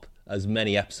drop as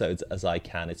many episodes as I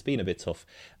can. It's been a bit tough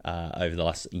over the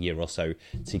last year or so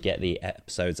to get the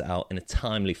episodes out in a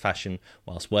timely fashion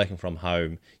whilst working from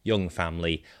home, young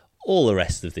family, all the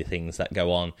rest of the things that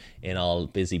go on in our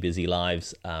busy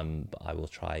lives. But I will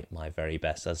try my very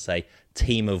best. As I say,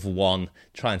 team of one,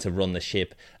 trying to run the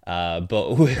ship,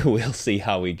 but we'll see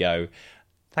how we go.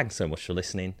 Thanks so much for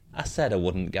listening. I said I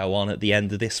wouldn't go on at the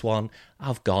end of this one.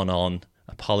 I've gone on.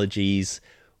 Apologies.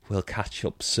 We'll catch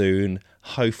up soon,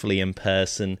 hopefully in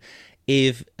person.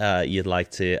 If you'd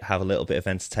like to have a little bit of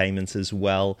entertainment as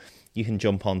well, you can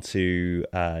jump onto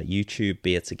YouTube,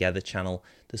 Beer Together channel.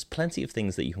 There's plenty of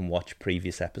things that you can watch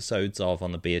previous episodes of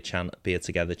on the Beer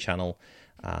Together channel.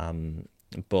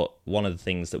 But one of the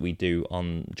things that we do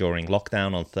during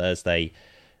lockdown on Thursday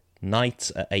night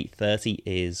at 8:30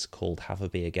 is called Have a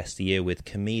Beer Guest of the Year with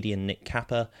comedian Nick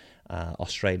Capper,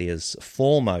 Australia's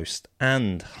foremost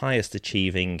and highest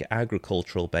achieving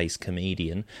agricultural-based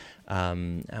comedian.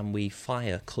 And we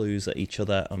fire clues at each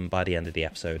other, and by the end of the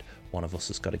episode, one of us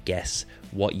has got to guess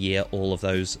what year all of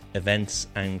those events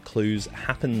and clues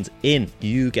happened in.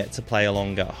 You get to play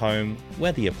along at home,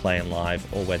 whether you're playing live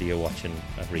or whether you're watching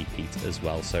a repeat as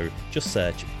well. So just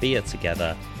search Beer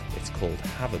Together. It's called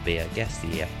Have a Beer Guest of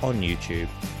the Year on YouTube,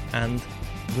 and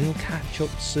we'll catch up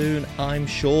soon, I'm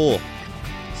sure.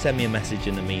 Send me a message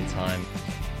in the meantime,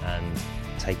 and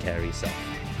take care of yourself.